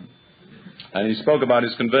of mine. And he spoke about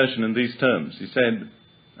his conversion in these terms. He said,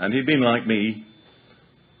 and he'd been like me,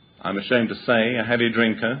 I'm ashamed to say, a heavy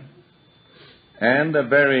drinker and a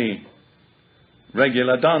very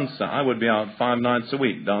regular dancer. I would be out 5 nights a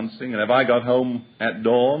week dancing, and if I got home at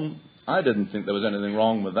dawn, I didn't think there was anything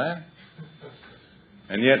wrong with that.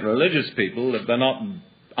 And yet religious people, if they're not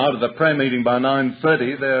out of the prayer meeting by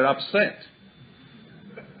 9:30, they're upset.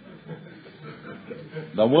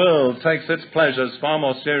 The world takes its pleasures far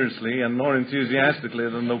more seriously and more enthusiastically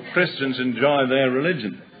than the Christians enjoy their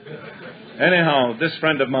religion. Anyhow, this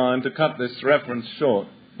friend of mine, to cut this reference short,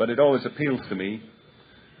 but it always appeals to me,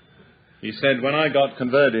 he said, when I got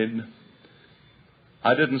converted,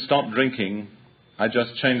 I didn't stop drinking, I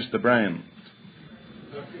just changed the brand.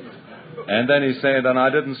 And then he said, and I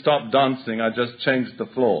didn't stop dancing, I just changed the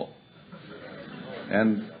floor.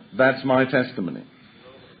 And that's my testimony.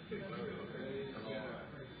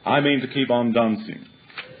 I mean to keep on dancing.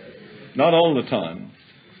 Not all the time,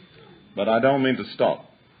 but I don't mean to stop.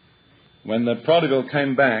 When the prodigal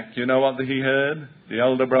came back, you know what he heard? The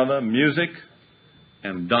older brother, music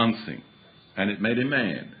and dancing. And it made him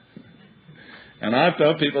mad. And I've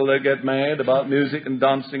told people they get mad about music and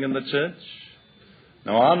dancing in the church.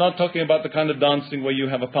 Now, I'm not talking about the kind of dancing where you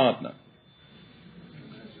have a partner.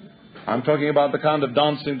 I'm talking about the kind of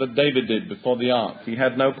dancing that David did before the ark. He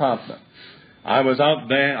had no partner. I was out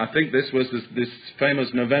there, I think this was this famous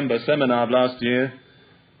November seminar of last year,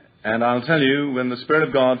 And I'll tell you, when the Spirit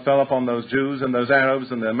of God fell upon those Jews and those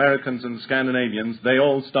Arabs and the Americans and the Scandinavians, they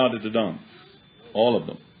all started to dance. All of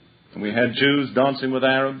them. And we had Jews dancing with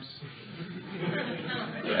Arabs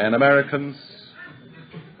and Americans.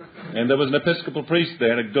 And there was an Episcopal priest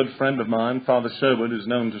there, a good friend of mine, Father Sherwood, who's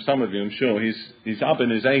known to some of you, I'm sure. He's up in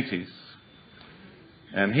his 80s.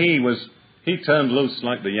 And he turned loose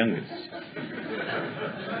like the youngest.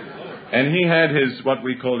 And he had what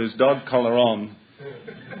we call his dog collar on.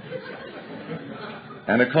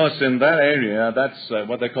 And of course, in that area, that's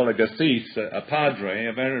what they call a gassis, a padre,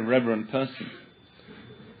 a very reverent person.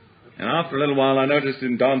 And after a little while, I noticed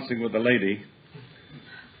him dancing with a lady.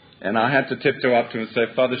 And I had to tiptoe up to him and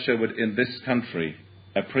say, Father Sherwood, in this country,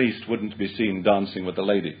 a priest wouldn't be seen dancing with a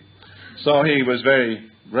lady. So he was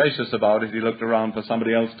very gracious about it. He looked around for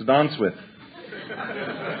somebody else to dance with.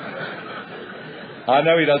 I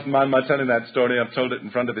know he doesn't mind my telling that story. I've told it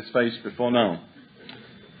in front of his face before now.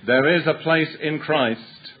 There is a place in Christ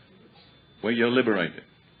where you're liberated.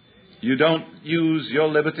 You don't use your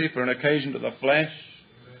liberty for an occasion to the flesh.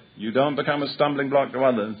 You don't become a stumbling block to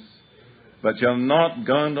others. But you're not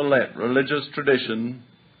going to let religious tradition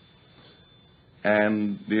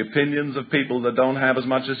and the opinions of people that don't have as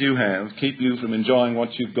much as you have keep you from enjoying what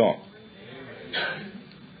you've got.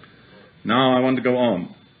 Now I want to go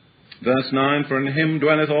on. Verse 9, for in him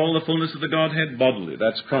dwelleth all the fullness of the Godhead bodily.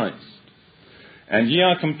 That's Christ. And ye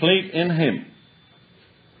are complete in him.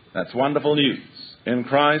 That's wonderful news. In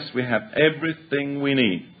Christ we have everything we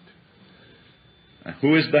need.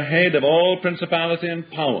 Who is the head of all principality and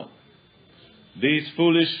power. These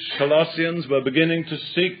foolish Colossians were beginning to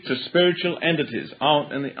seek to spiritual entities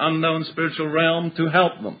out in the unknown spiritual realm to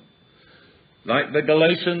help them. Like the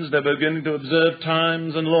Galatians, they were beginning to observe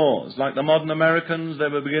times and laws. Like the modern Americans, they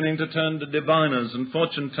were beginning to turn to diviners and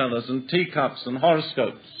fortune tellers and teacups and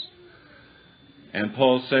horoscopes. And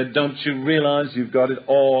Paul said, don't you realize you've got it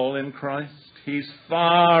all in Christ? He's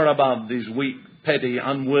far above these weak, petty,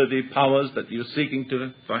 unworthy powers that you're seeking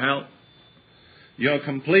for help. You're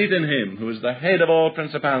complete in him, who is the head of all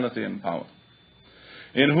principality and power.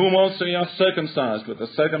 In whom also you are circumcised with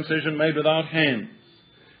a circumcision made without hands,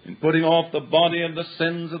 in putting off the body of the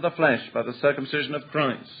sins of the flesh by the circumcision of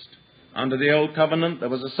Christ. Under the old covenant there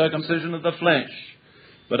was a circumcision of the flesh,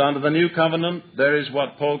 but under the new covenant there is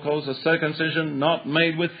what Paul calls a circumcision not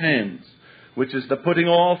made with hands, which is the putting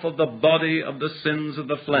off of the body of the sins of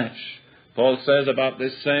the flesh. Paul says about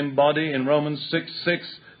this same body in Romans 6:6,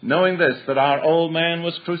 knowing this, that our old man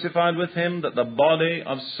was crucified with him, that the body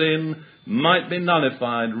of sin might be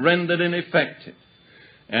nullified, rendered ineffective.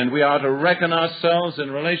 And we are to reckon ourselves in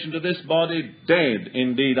relation to this body dead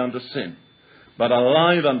indeed unto sin, but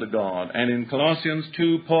alive unto God. And in Colossians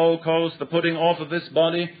 2, Paul calls the putting off of this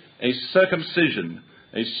body a circumcision,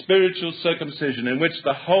 a spiritual circumcision in which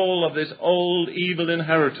the whole of this old evil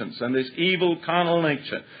inheritance and this evil carnal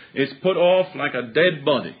nature is put off like a dead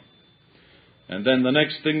body. And then the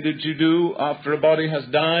next thing that you do after a body has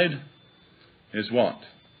died is what?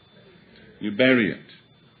 You bury it.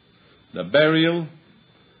 The burial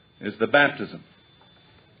is the baptism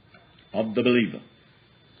of the believer.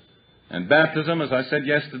 And baptism, as I said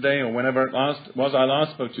yesterday or whenever it I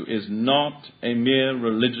last spoke to you, is not a mere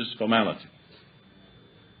religious formality.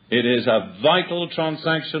 It is a vital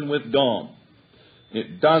transaction with God.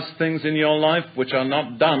 It does things in your life which are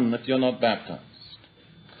not done if you're not baptized.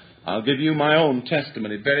 I'll give you my own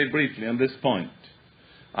testimony very briefly on this point.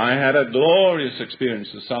 I had a glorious experience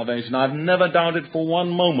of salvation. I've never doubted for one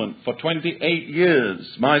moment for 28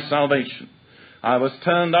 years my salvation. I was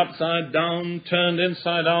turned upside down, turned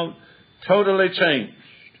inside out, totally changed.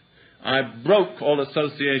 I broke all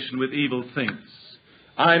association with evil things.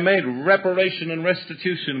 I made reparation and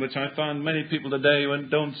restitution, which I find many people today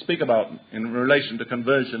don't speak about in relation to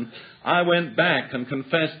conversion. I went back and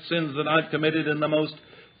confessed sins that I'd committed in the most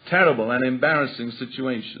terrible and embarrassing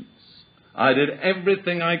situations. I did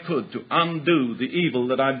everything I could to undo the evil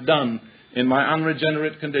that I'd done in my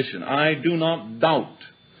unregenerate condition. I do not doubt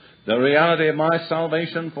the reality of my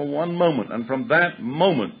salvation for one moment. And from that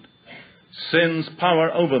moment, sin's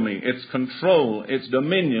power over me, its control, its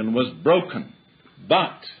dominion was broken.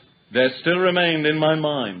 But there still remained in my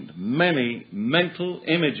mind many mental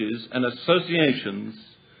images and associations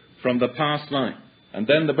from the past life. And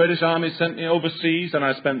then the British Army sent me overseas, and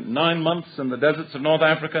I spent 9 months in the deserts of North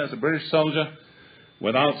Africa as a British soldier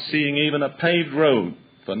without seeing even a paved road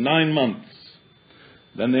for 9 months.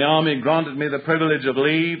 Then the Army granted me the privilege of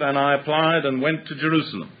leave, and I applied and went to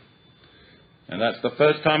Jerusalem. And that's the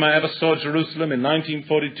first time I ever saw Jerusalem in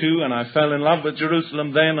 1942, and I fell in love with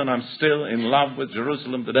Jerusalem then, and I'm still in love with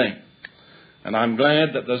Jerusalem today. And I'm glad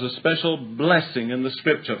that there's a special blessing in the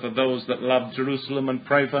Scripture for those that love Jerusalem and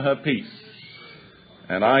pray for her peace.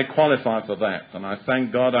 And I qualify for that, and I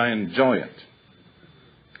thank God I enjoy it.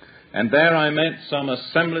 And there I met some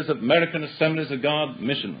American Assemblies of God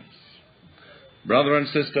missionaries. Brother and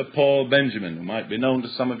Sister Paul Benjamin, who might be known to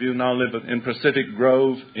some of you, now live in Pacific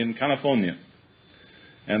Grove in California.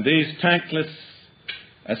 And these tactless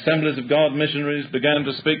Assemblies of God missionaries began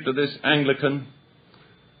to speak to this Anglican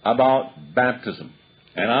about baptism.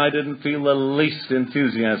 And I didn't feel the least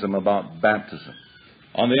enthusiasm about baptism.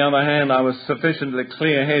 On the other hand, I was sufficiently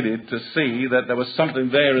clear-headed to see that there was something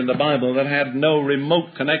there in the Bible that had no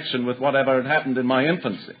remote connection with whatever had happened in my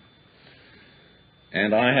infancy.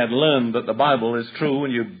 And I had learned that the Bible is true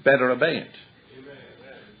and you better obey it.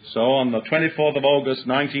 So on the 24th of August,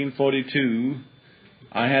 1942,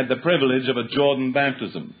 I had the privilege of a Jordan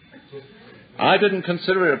baptism. I didn't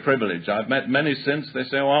consider it a privilege. I've met many since. They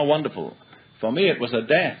say, oh, how wonderful. For me, it was a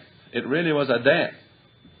death. It really was a death.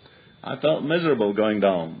 I felt miserable going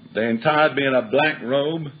down. They attired me in a black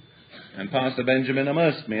robe, and Pastor Benjamin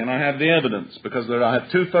immersed me, and I have the evidence, because I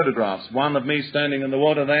have two photographs, one of me standing in the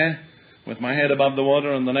water there, with my head above the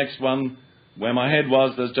water, and the next one, where my head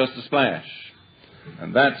was, there's just a splash.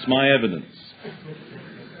 And that's my evidence.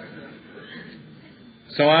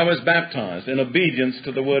 So I was baptized in obedience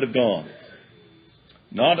to the Word of God,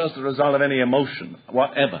 not as the result of any emotion,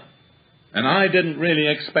 whatever. And I didn't really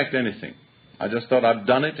expect anything. I just thought, I've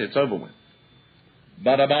done it, it's over with.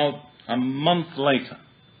 But about a month later,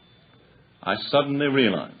 I suddenly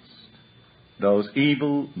realized those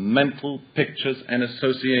evil mental pictures and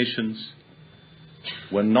associations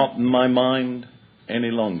were not in my mind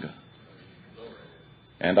any longer.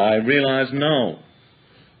 And I realized, no,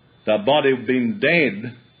 the body had been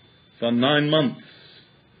dead for 9 months,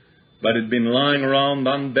 but it had been lying around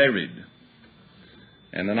unburied.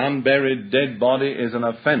 And an unburied dead body is an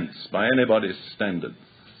offense by anybody's standards.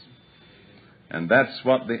 And that's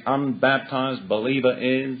what the unbaptized believer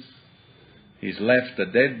is. He's left a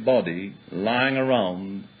dead body lying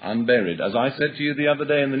around unburied. As I said to you the other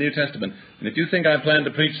day in the New Testament, and if you think I plan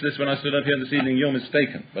to preach this when I stood up here this evening, you're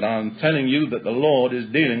mistaken. But I'm telling you that the Lord is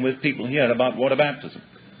dealing with people here about water baptism.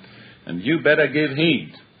 And you better give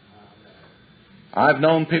heed. I've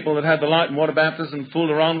known people that had the light in water baptism, fooled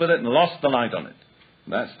around with it, and lost the light on it.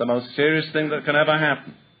 That's the most serious thing that can ever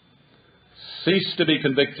happen. Cease to be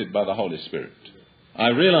convicted by the Holy Spirit. I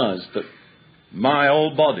realized that my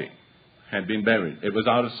old body had been buried. It was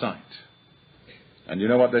out of sight. And you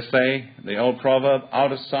know what they say? The old proverb,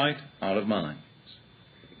 out of sight, out of mind.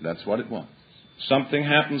 That's what it was. Something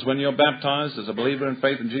happens when you're baptized as a believer in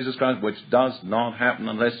faith in Jesus Christ, which does not happen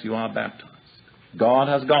unless you are baptized. God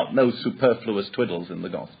has got no superfluous twiddles in the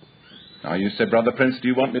gospel. Now you say, Brother Prince, do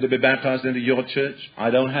you want me to be baptized into your church?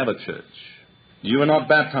 I don't have a church. You are not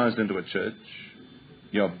baptized into a church.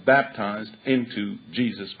 You're baptized into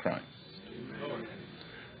Jesus Christ.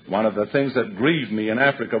 One of the things that grieved me in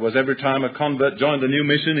Africa was every time a convert joined a new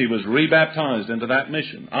mission, he was rebaptized into that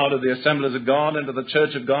mission. Out of the Assemblies of God, into the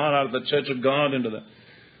Church of God, out of the Church of God, into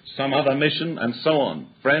some other mission, and so on.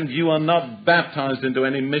 Friend, you are not baptized into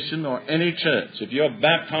any mission or any church. If you're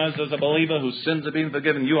baptized as a believer whose sins have been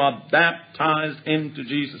forgiven, you are baptized into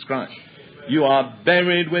Jesus Christ. You are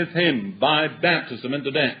buried with Him by baptism into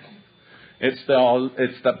death. It's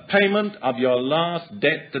the payment of your last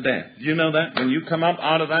debt to death. Do you know that? When you come up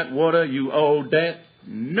out of that water, you owe death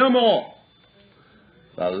no more.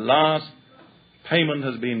 The last payment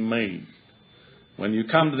has been made. When you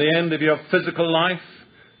come to the end of your physical life,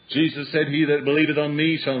 Jesus said, he that believeth on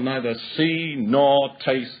me shall neither see nor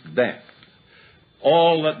taste death.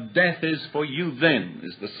 All that death is for you then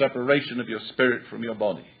is the separation of your spirit from your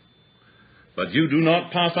body. But you do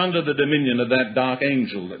not pass under the dominion of that dark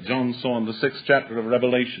angel that John saw in the 6th chapter of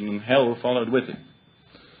Revelation, and hell followed with him.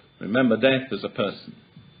 Remember, death is a person,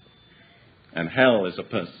 and hell is a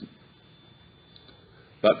person.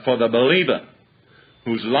 But for the believer,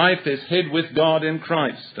 whose life is hid with God in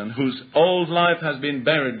Christ, and whose old life has been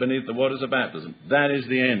buried beneath the waters of baptism, that is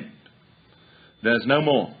the end. There's no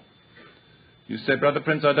more. You say, Brother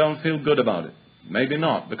Prince, I don't feel good about it. Maybe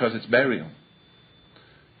not, because it's burial.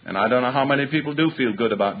 And I don't know how many people do feel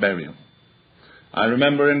good about burial. I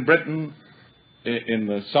remember in Britain, in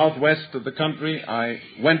the southwest of the country, I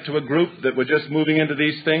went to a group that were just moving into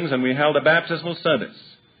these things, and we held a baptismal service.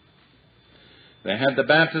 They had the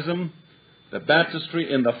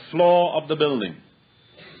baptistry in the floor of the building,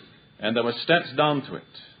 and there were steps down to it.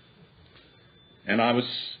 And I was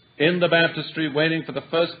in the baptistry waiting for the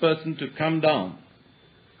first person to come down,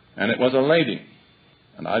 and it was a lady,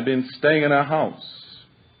 and I'd been staying in her house.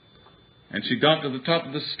 And she got to the top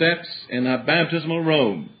of the steps in her baptismal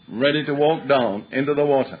robe, ready to walk down into the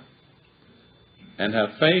water. And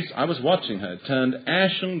her face, I was watching her, turned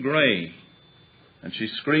ashen gray. And she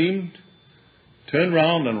screamed, turned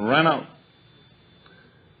round and ran out.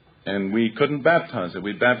 And we couldn't baptize her.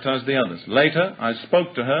 We baptized the others. Later, I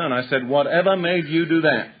spoke to her and I said, "Whatever made you do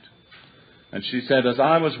that?" And she said, "As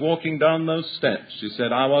I was walking down those steps," she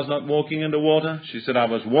said, "I was not walking into water." She said, "I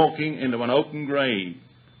was walking into an open grave,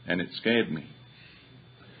 and it scared me."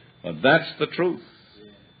 But that's the truth.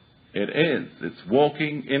 It is. It's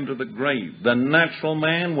walking into the grave. The natural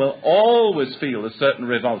man will always feel a certain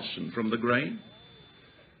revulsion from the grave,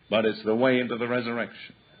 but it's the way into the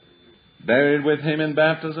resurrection. Buried with him in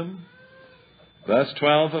baptism. Verse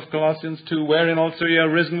 12 of Colossians 2, "Wherein also ye are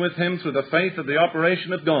risen with him through the faith of the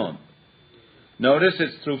operation of God." Notice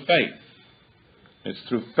it's through faith. It's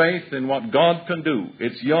through faith in what God can do.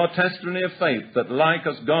 It's your testimony of faith that, like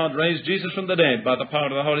as God raised Jesus from the dead by the power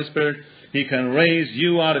of the Holy Spirit, He can raise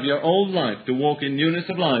you out of your old life to walk in newness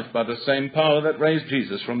of life by the same power that raised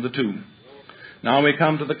Jesus from the tomb. Now we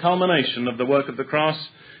come to the culmination of the work of the cross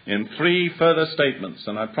in 3 further statements,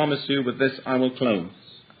 and I promise you with this I will close.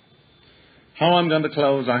 How I'm going to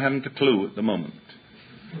close, I haven't a clue at the moment.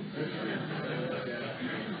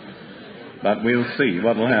 But we'll see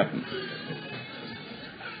what will happen.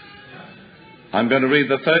 I'm going to read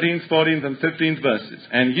the 13th, 14th, and 15th verses.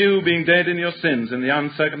 "And you, being dead in your sins, in the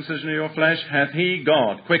uncircumcision of your flesh, hath He,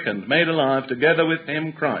 God, quickened, made alive, together with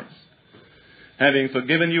Him, Christ, having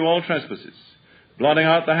forgiven you all trespasses, blotting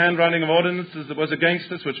out the handwriting of ordinances that was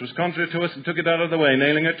against us, which was contrary to us, and took it out of the way,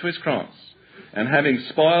 nailing it to His cross. And having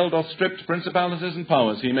spoiled or stripped principalities and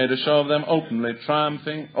powers, He made a show of them openly,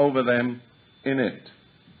 triumphing over them in it."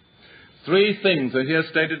 3 things are here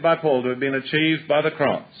stated by Paul to have been achieved by the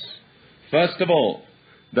cross. First of all,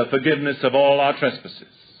 the forgiveness of all our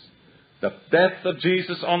trespasses. The death of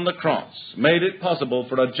Jesus on the cross made it possible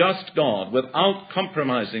for a just God, without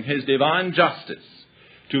compromising His divine justice,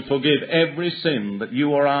 to forgive every sin that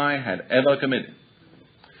you or I had ever committed.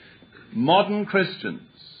 Modern Christians,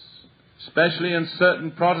 especially in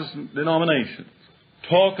certain Protestant denominations,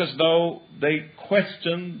 talk as though they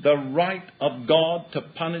question the right of God to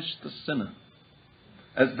punish the sinner,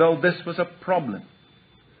 as though this was a problem.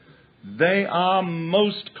 They are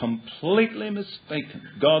most completely mistaken.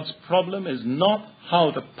 God's problem is not how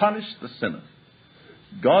to punish the sinner.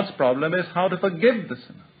 God's problem is how to forgive the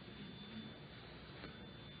sinner.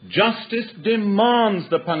 Justice demands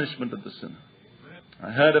the punishment of the sinner. I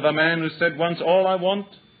heard of a man who said once, "All I want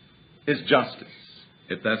is justice.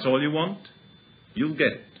 If that's all you want, you'll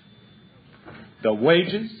get it." The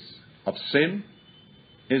wages of sin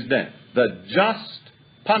is death. The just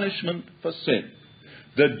punishment for sin,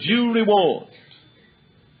 the due reward,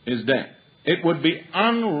 is death. It would be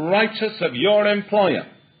unrighteous of your employer,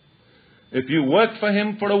 if you worked for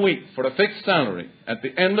him for a week for a fixed salary, at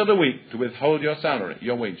the end of the week to withhold your salary,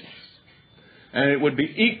 your wages. And it would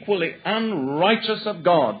be equally unrighteous of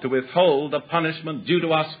God to withhold the punishment due to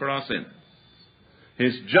us for our sins.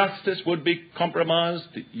 His justice would be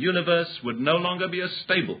compromised. The universe would no longer be a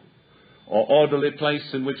stable or orderly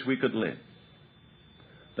place in which we could live.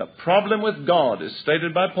 The problem with God is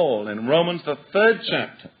stated by Paul in Romans, the 3rd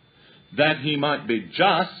chapter, that He might be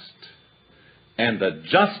just and the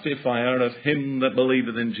justifier of him that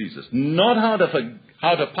believeth in Jesus. Not how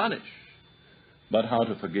to punish, but how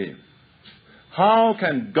to forgive. How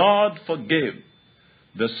can God forgive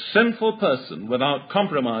the sinful person without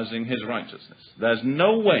compromising his righteousness? There's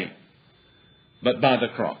no way but by the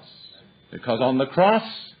cross. Because on the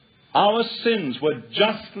cross, our sins were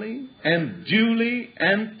justly and duly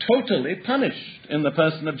and totally punished in the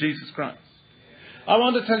person of Jesus Christ. I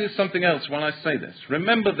want to tell you something else while I say this.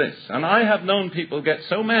 Remember this, and I have known people get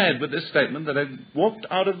so mad with this statement that they've walked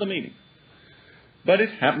out of the meeting. But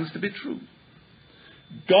it happens to be true.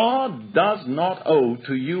 God does not owe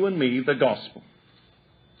to you and me the gospel.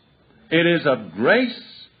 It is of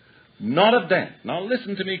grace, not of debt. Now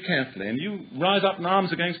listen to me carefully, and you rise up in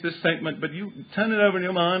arms against this statement, but you turn it over in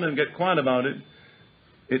your mind and get quiet about it.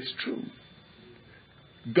 It's true.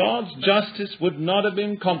 God's justice would not have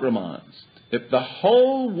been compromised if the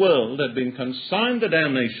whole world had been consigned to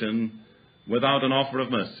damnation without an offer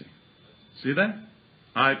of mercy. See that?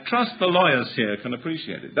 I trust the lawyers here can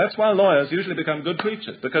appreciate it. That's why lawyers usually become good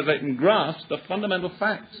preachers, because they can grasp the fundamental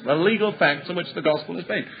facts, the legal facts on which the gospel is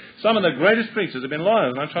based. Some of the greatest preachers have been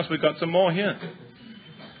lawyers, and I trust we've got some more here.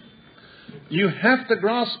 You have to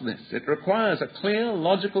grasp this. It requires a clear,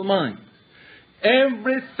 logical mind.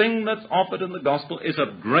 Everything that's offered in the gospel is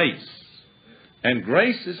of grace. And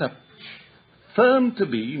grace is affirmed to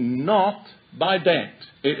be not by debt.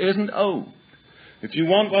 It isn't owed. If you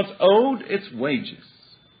want what's owed, it's wages.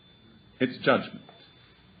 It's judgment.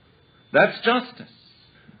 That's justice.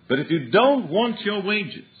 But if you don't want your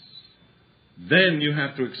wages, then you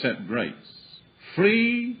have to accept grace.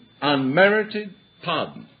 Free, unmerited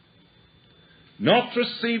pardon. Not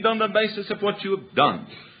received on the basis of what you have done,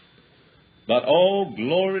 but all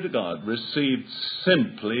glory to God, received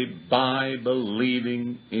simply by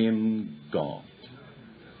believing in God.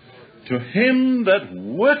 To him that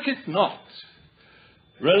worketh not.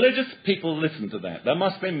 Religious people, listen to that. There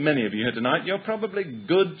must be many of you here tonight. You're probably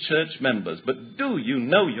good church members, but do you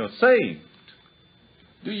know you're saved?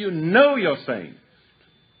 Do you know you're saved?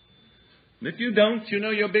 And if you don't, you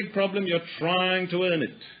know your big problem. You're trying to earn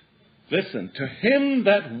it. Listen, to him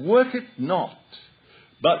that worketh not,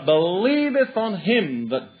 but believeth on him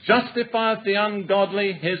that justifieth the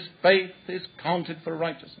ungodly, his faith is counted for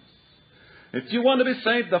righteousness. If you want to be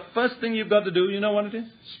saved, the first thing you've got to do, you know what it is?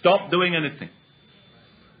 Stop doing anything.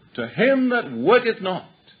 To him that worketh not.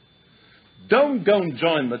 Don't go and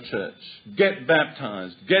join the church. Get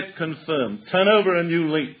baptized. Get confirmed. Turn over a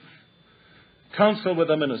new leaf. Counsel with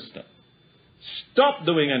a minister. Stop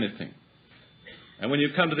doing anything. And when you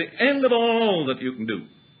come to the end of all that you can do,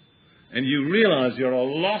 and you realize you're a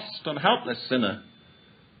lost and helpless sinner,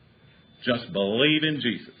 just believe in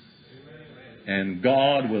Jesus. And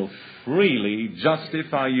God will freely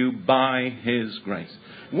justify you by his grace.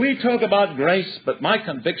 We talk about grace, but my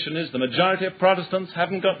conviction is the majority of Protestants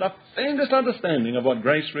haven't got the faintest understanding of what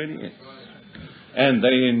grace really is. And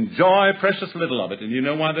they enjoy precious little of it. And you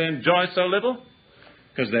know why they enjoy so little?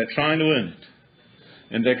 Because they're trying to earn it.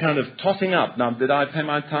 And they're kind of tossing up. Now, did I pay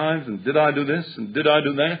my tithes? And did I do this? And did I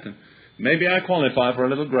do that? And maybe I qualify for a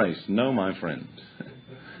little grace. No, my friend.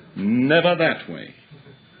 Never that way.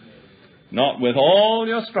 Not with all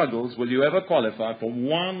your struggles will you ever qualify for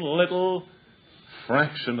one little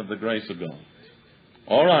fraction of the grace of God.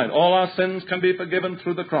 All right, all our sins can be forgiven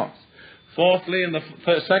through the cross. Secondly,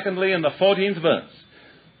 in the 14th verse,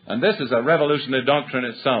 and this is a revolutionary doctrine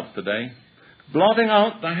itself today, blotting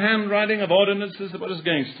out the handwriting of ordinances that was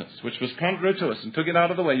against us, which was contrary to us, and took it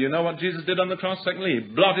out of the way. You know what Jesus did on the cross? Secondly,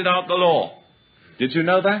 he blotted out the law. Did you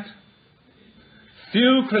know that?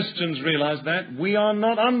 Few Christians realize that. We are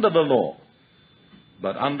not under the law,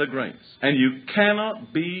 but under grace. And you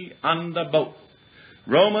cannot be under both.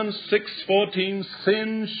 Romans 6:14,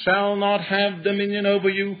 sin shall not have dominion over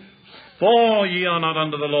you, for ye are not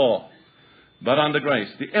under the law, but under grace.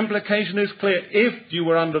 The implication is clear. If you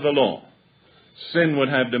were under the law, sin would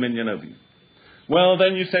have dominion over you. Well,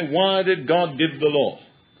 then you say, why did God give the law?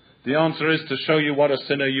 The answer is to show you what a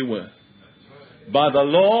sinner you were. By the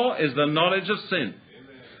law is the knowledge of sin.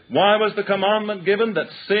 Why was the commandment given? That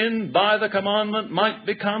sin by the commandment might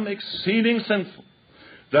become exceeding sinful.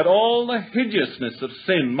 That all the hideousness of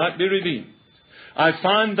sin might be revealed. I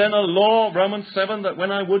find then a law, Romans 7, that when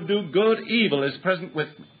I would do good, evil is present with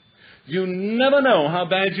me. You never know how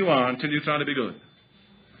bad you are until you try to be good.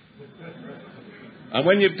 And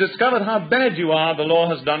when you've discovered how bad you are, the law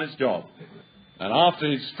has done its job. And after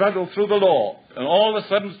he struggled through the law, and all the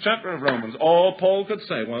 7th chapter of Romans, all Paul could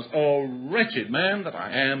say was, "O wretched man that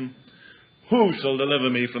I am, who shall deliver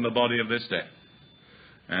me from the body of this death?"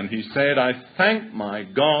 And he said, I thank my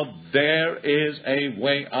God, there is a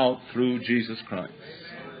way out through Jesus Christ.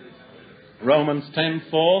 Romans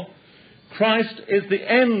 10:4, Christ is the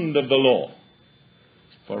end of the law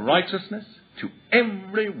for righteousness to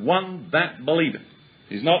every one that believeth.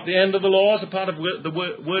 He's not the end of the law as a part of the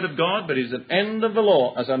Word of God, but he's an end of the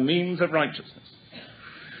law as a means of righteousness.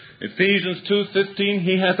 Ephesians 2:15,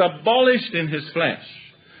 he has abolished in his flesh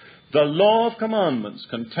the law of commandments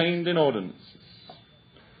contained in ordinances.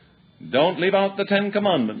 Don't leave out the 10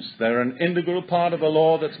 Commandments. They're an integral part of the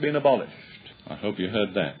law that's been abolished. I hope you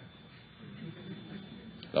heard that.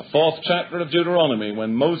 The 4th chapter of Deuteronomy,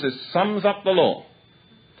 when Moses sums up the law,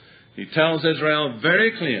 he tells Israel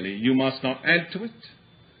very clearly, you must not add to it,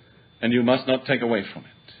 and you must not take away from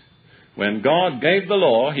it. When God gave the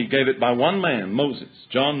law, he gave it by one man, Moses.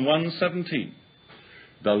 John 1:17.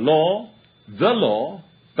 The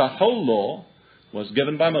whole law was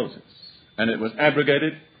given by Moses, and it was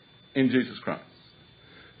abrogated in Jesus Christ.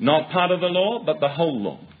 Not part of the law, but the whole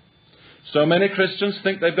law. So many Christians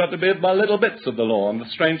think they've got to be by little bits of the law, and the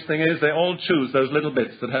strange thing is they all choose those little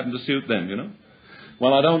bits that happen to suit them, you know.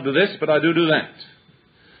 Well, I don't do this, but I do that.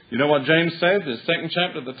 You know what James said, his 2nd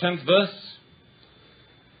chapter, the 10th verse?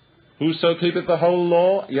 Whoso keepeth the whole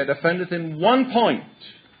law, yet offendeth in one point,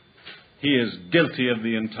 he is guilty of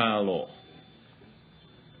the entire law.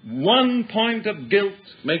 One point of guilt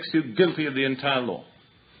makes you guilty of the entire law.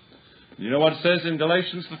 You know what it says in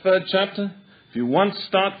Galatians, the 3rd chapter? If you once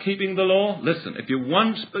start keeping the law, listen, if you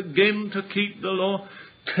once begin to keep the law,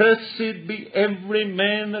 cursed be every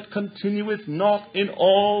man that continueth not in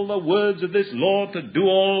all the words of this law to do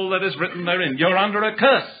all that is written therein. You're under a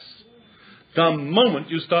curse the moment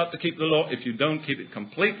you start to keep the law, if you don't keep it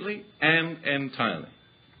completely and entirely.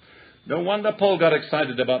 No wonder Paul got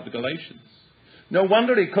excited about the Galatians. No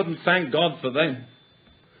wonder he couldn't thank God for them.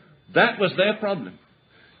 That was their problem,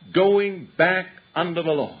 going back under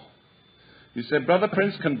the law. He said, Brother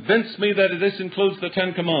Prince, convince me that this includes the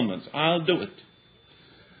 10 Commandments. I'll do it.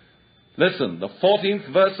 Listen, the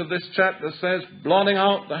 14th verse of this chapter says, blotting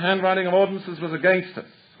out the handwriting of ordinances was against us,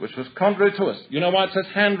 which was contrary to us. You know why it says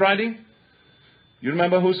handwriting? You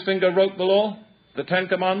remember whose finger wrote the law? The 10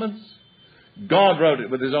 Commandments? God wrote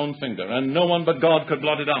it with his own finger, and no one but God could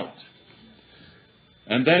blot it out.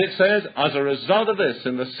 And then it says, as a result of this,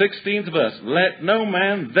 in the 16th verse, let no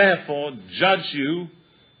man therefore judge you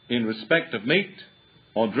in respect of meat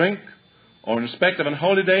or drink, or in respect of an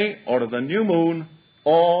holy day, or of the new moon,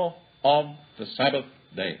 or of the Sabbath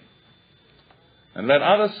day. And let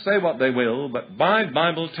others say what they will, but my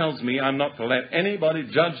Bible tells me I'm not to let anybody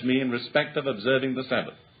judge me in respect of observing the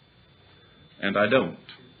Sabbath. And I don't.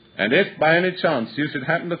 And if by any chance you should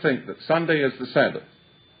happen to think that Sunday is the Sabbath,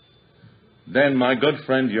 then, my good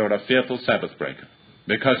friend, you're a fearful Sabbath breaker,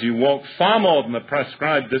 because you walk far more than the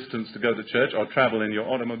prescribed distance to go to church or travel in your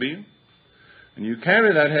automobile, and you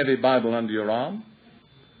carry that heavy Bible under your arm,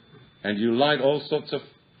 and you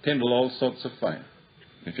kindle all sorts of fire.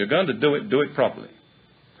 If you're going to do it properly.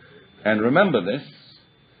 And remember this,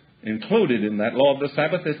 included in that law of the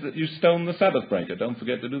Sabbath is that you stone the Sabbath breaker. Don't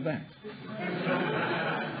forget to do that.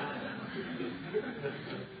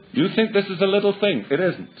 You think this is a little thing. It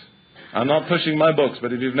isn't. I'm not pushing my books,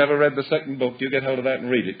 but if you've never read the second book, you get hold of that and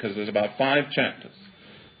read it, because there's about 5 chapters.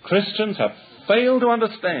 Christians have failed to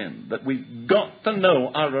understand that we've got to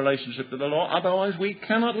know our relationship to the law, otherwise we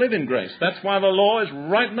cannot live in grace. That's why the law is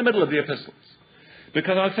right in the middle of the epistles.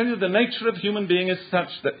 Because I'll tell you, the nature of human being is such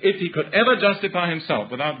that if he could ever justify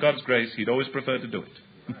himself without God's grace, he'd always prefer to do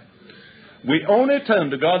it. We only turn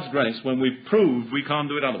to God's grace when we've proved we can't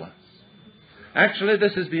do it otherwise. Actually,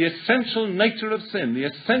 this is the essential nature of sin. The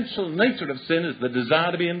essential nature of sin is the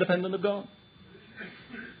desire to be independent of God.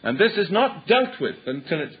 And this is not dealt with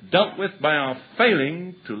until it's dealt with by our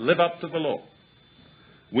failing to live up to the law.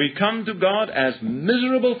 We come to God as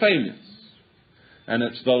miserable failures. And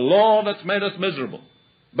it's the law that's made us miserable,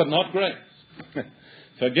 but not grace.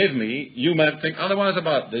 Forgive me, you might think otherwise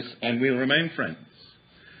about this, and we'll remain friends.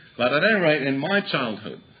 But at any rate, in my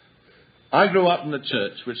childhood, I grew up in the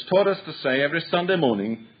church which taught us to say every Sunday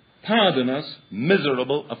morning, pardon us,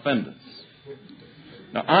 miserable offenders.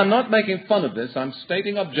 Now, I'm not making fun of this. I'm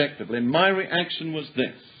stating objectively, my reaction was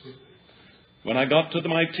this. When I got to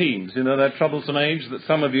my teens, you know, that troublesome age that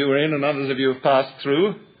some of you are in and others of you have passed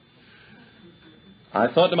through, I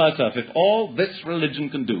thought to myself, if all this religion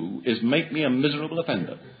can do is make me a miserable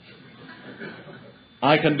offender,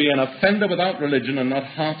 I can be an offender without religion and not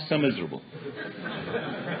half so miserable.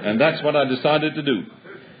 And that's what I decided to do.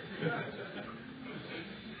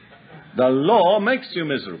 The law makes you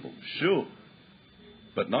miserable, sure,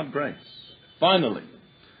 but not grace. Finally,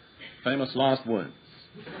 famous last words.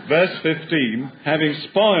 Verse 15, having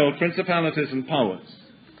spoiled principalities and powers,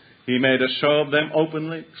 he made a show of them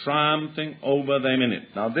openly, triumphing over them in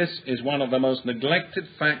it. Now, this is one of the most neglected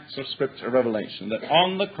facts of Scripture revelation, that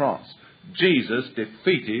on the cross, Jesus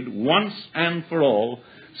defeated once and for all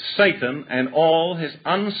Satan and all his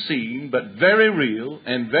unseen but very real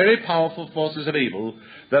and very powerful forces of evil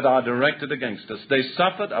that are directed against us. They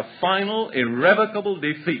suffered a final, irrevocable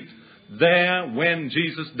defeat there when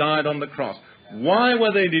Jesus died on the cross. Why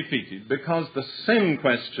were they defeated? Because the sin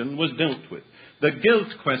question was dealt with. The guilt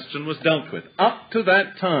question was dealt with. Up to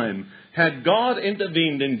that time, had God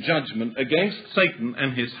intervened in judgment against Satan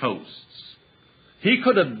and his hosts, he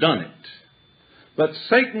could have done it. But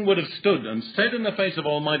Satan would have stood and said in the face of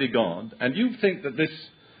Almighty God, and you think that this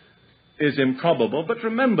is improbable, but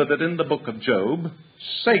remember that in the book of Job,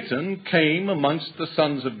 Satan came amongst the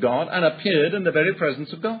sons of God and appeared in the very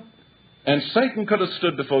presence of God. And Satan could have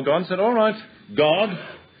stood before God and said, all right, God,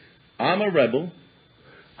 I'm a rebel.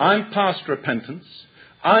 I'm past repentance.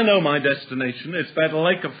 I know my destination. It's that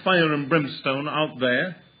lake of fire and brimstone out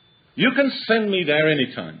there. You can send me there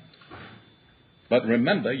anytime. But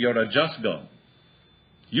remember, you're a just God.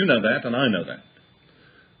 You know that, and I know that.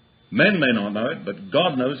 Men may not know it, but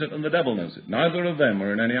God knows it, and the devil knows it. Neither of them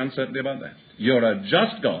are in any uncertainty about that. You're a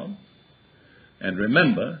just God, and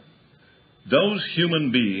remember, those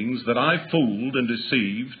human beings that I fooled and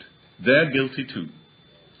deceived, they're guilty too.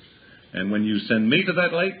 And when you send me to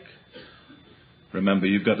that lake, remember,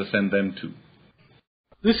 you've got to send them too.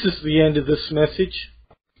 This is the end of this message.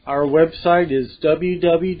 Our website is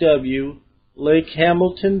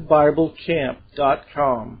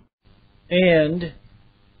www.lakehamiltonbiblecamp.com and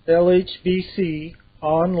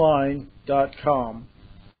lhbconline.com.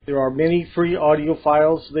 There are many free audio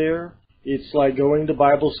files there. It's like going to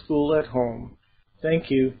Bible school at home.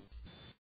 Thank you.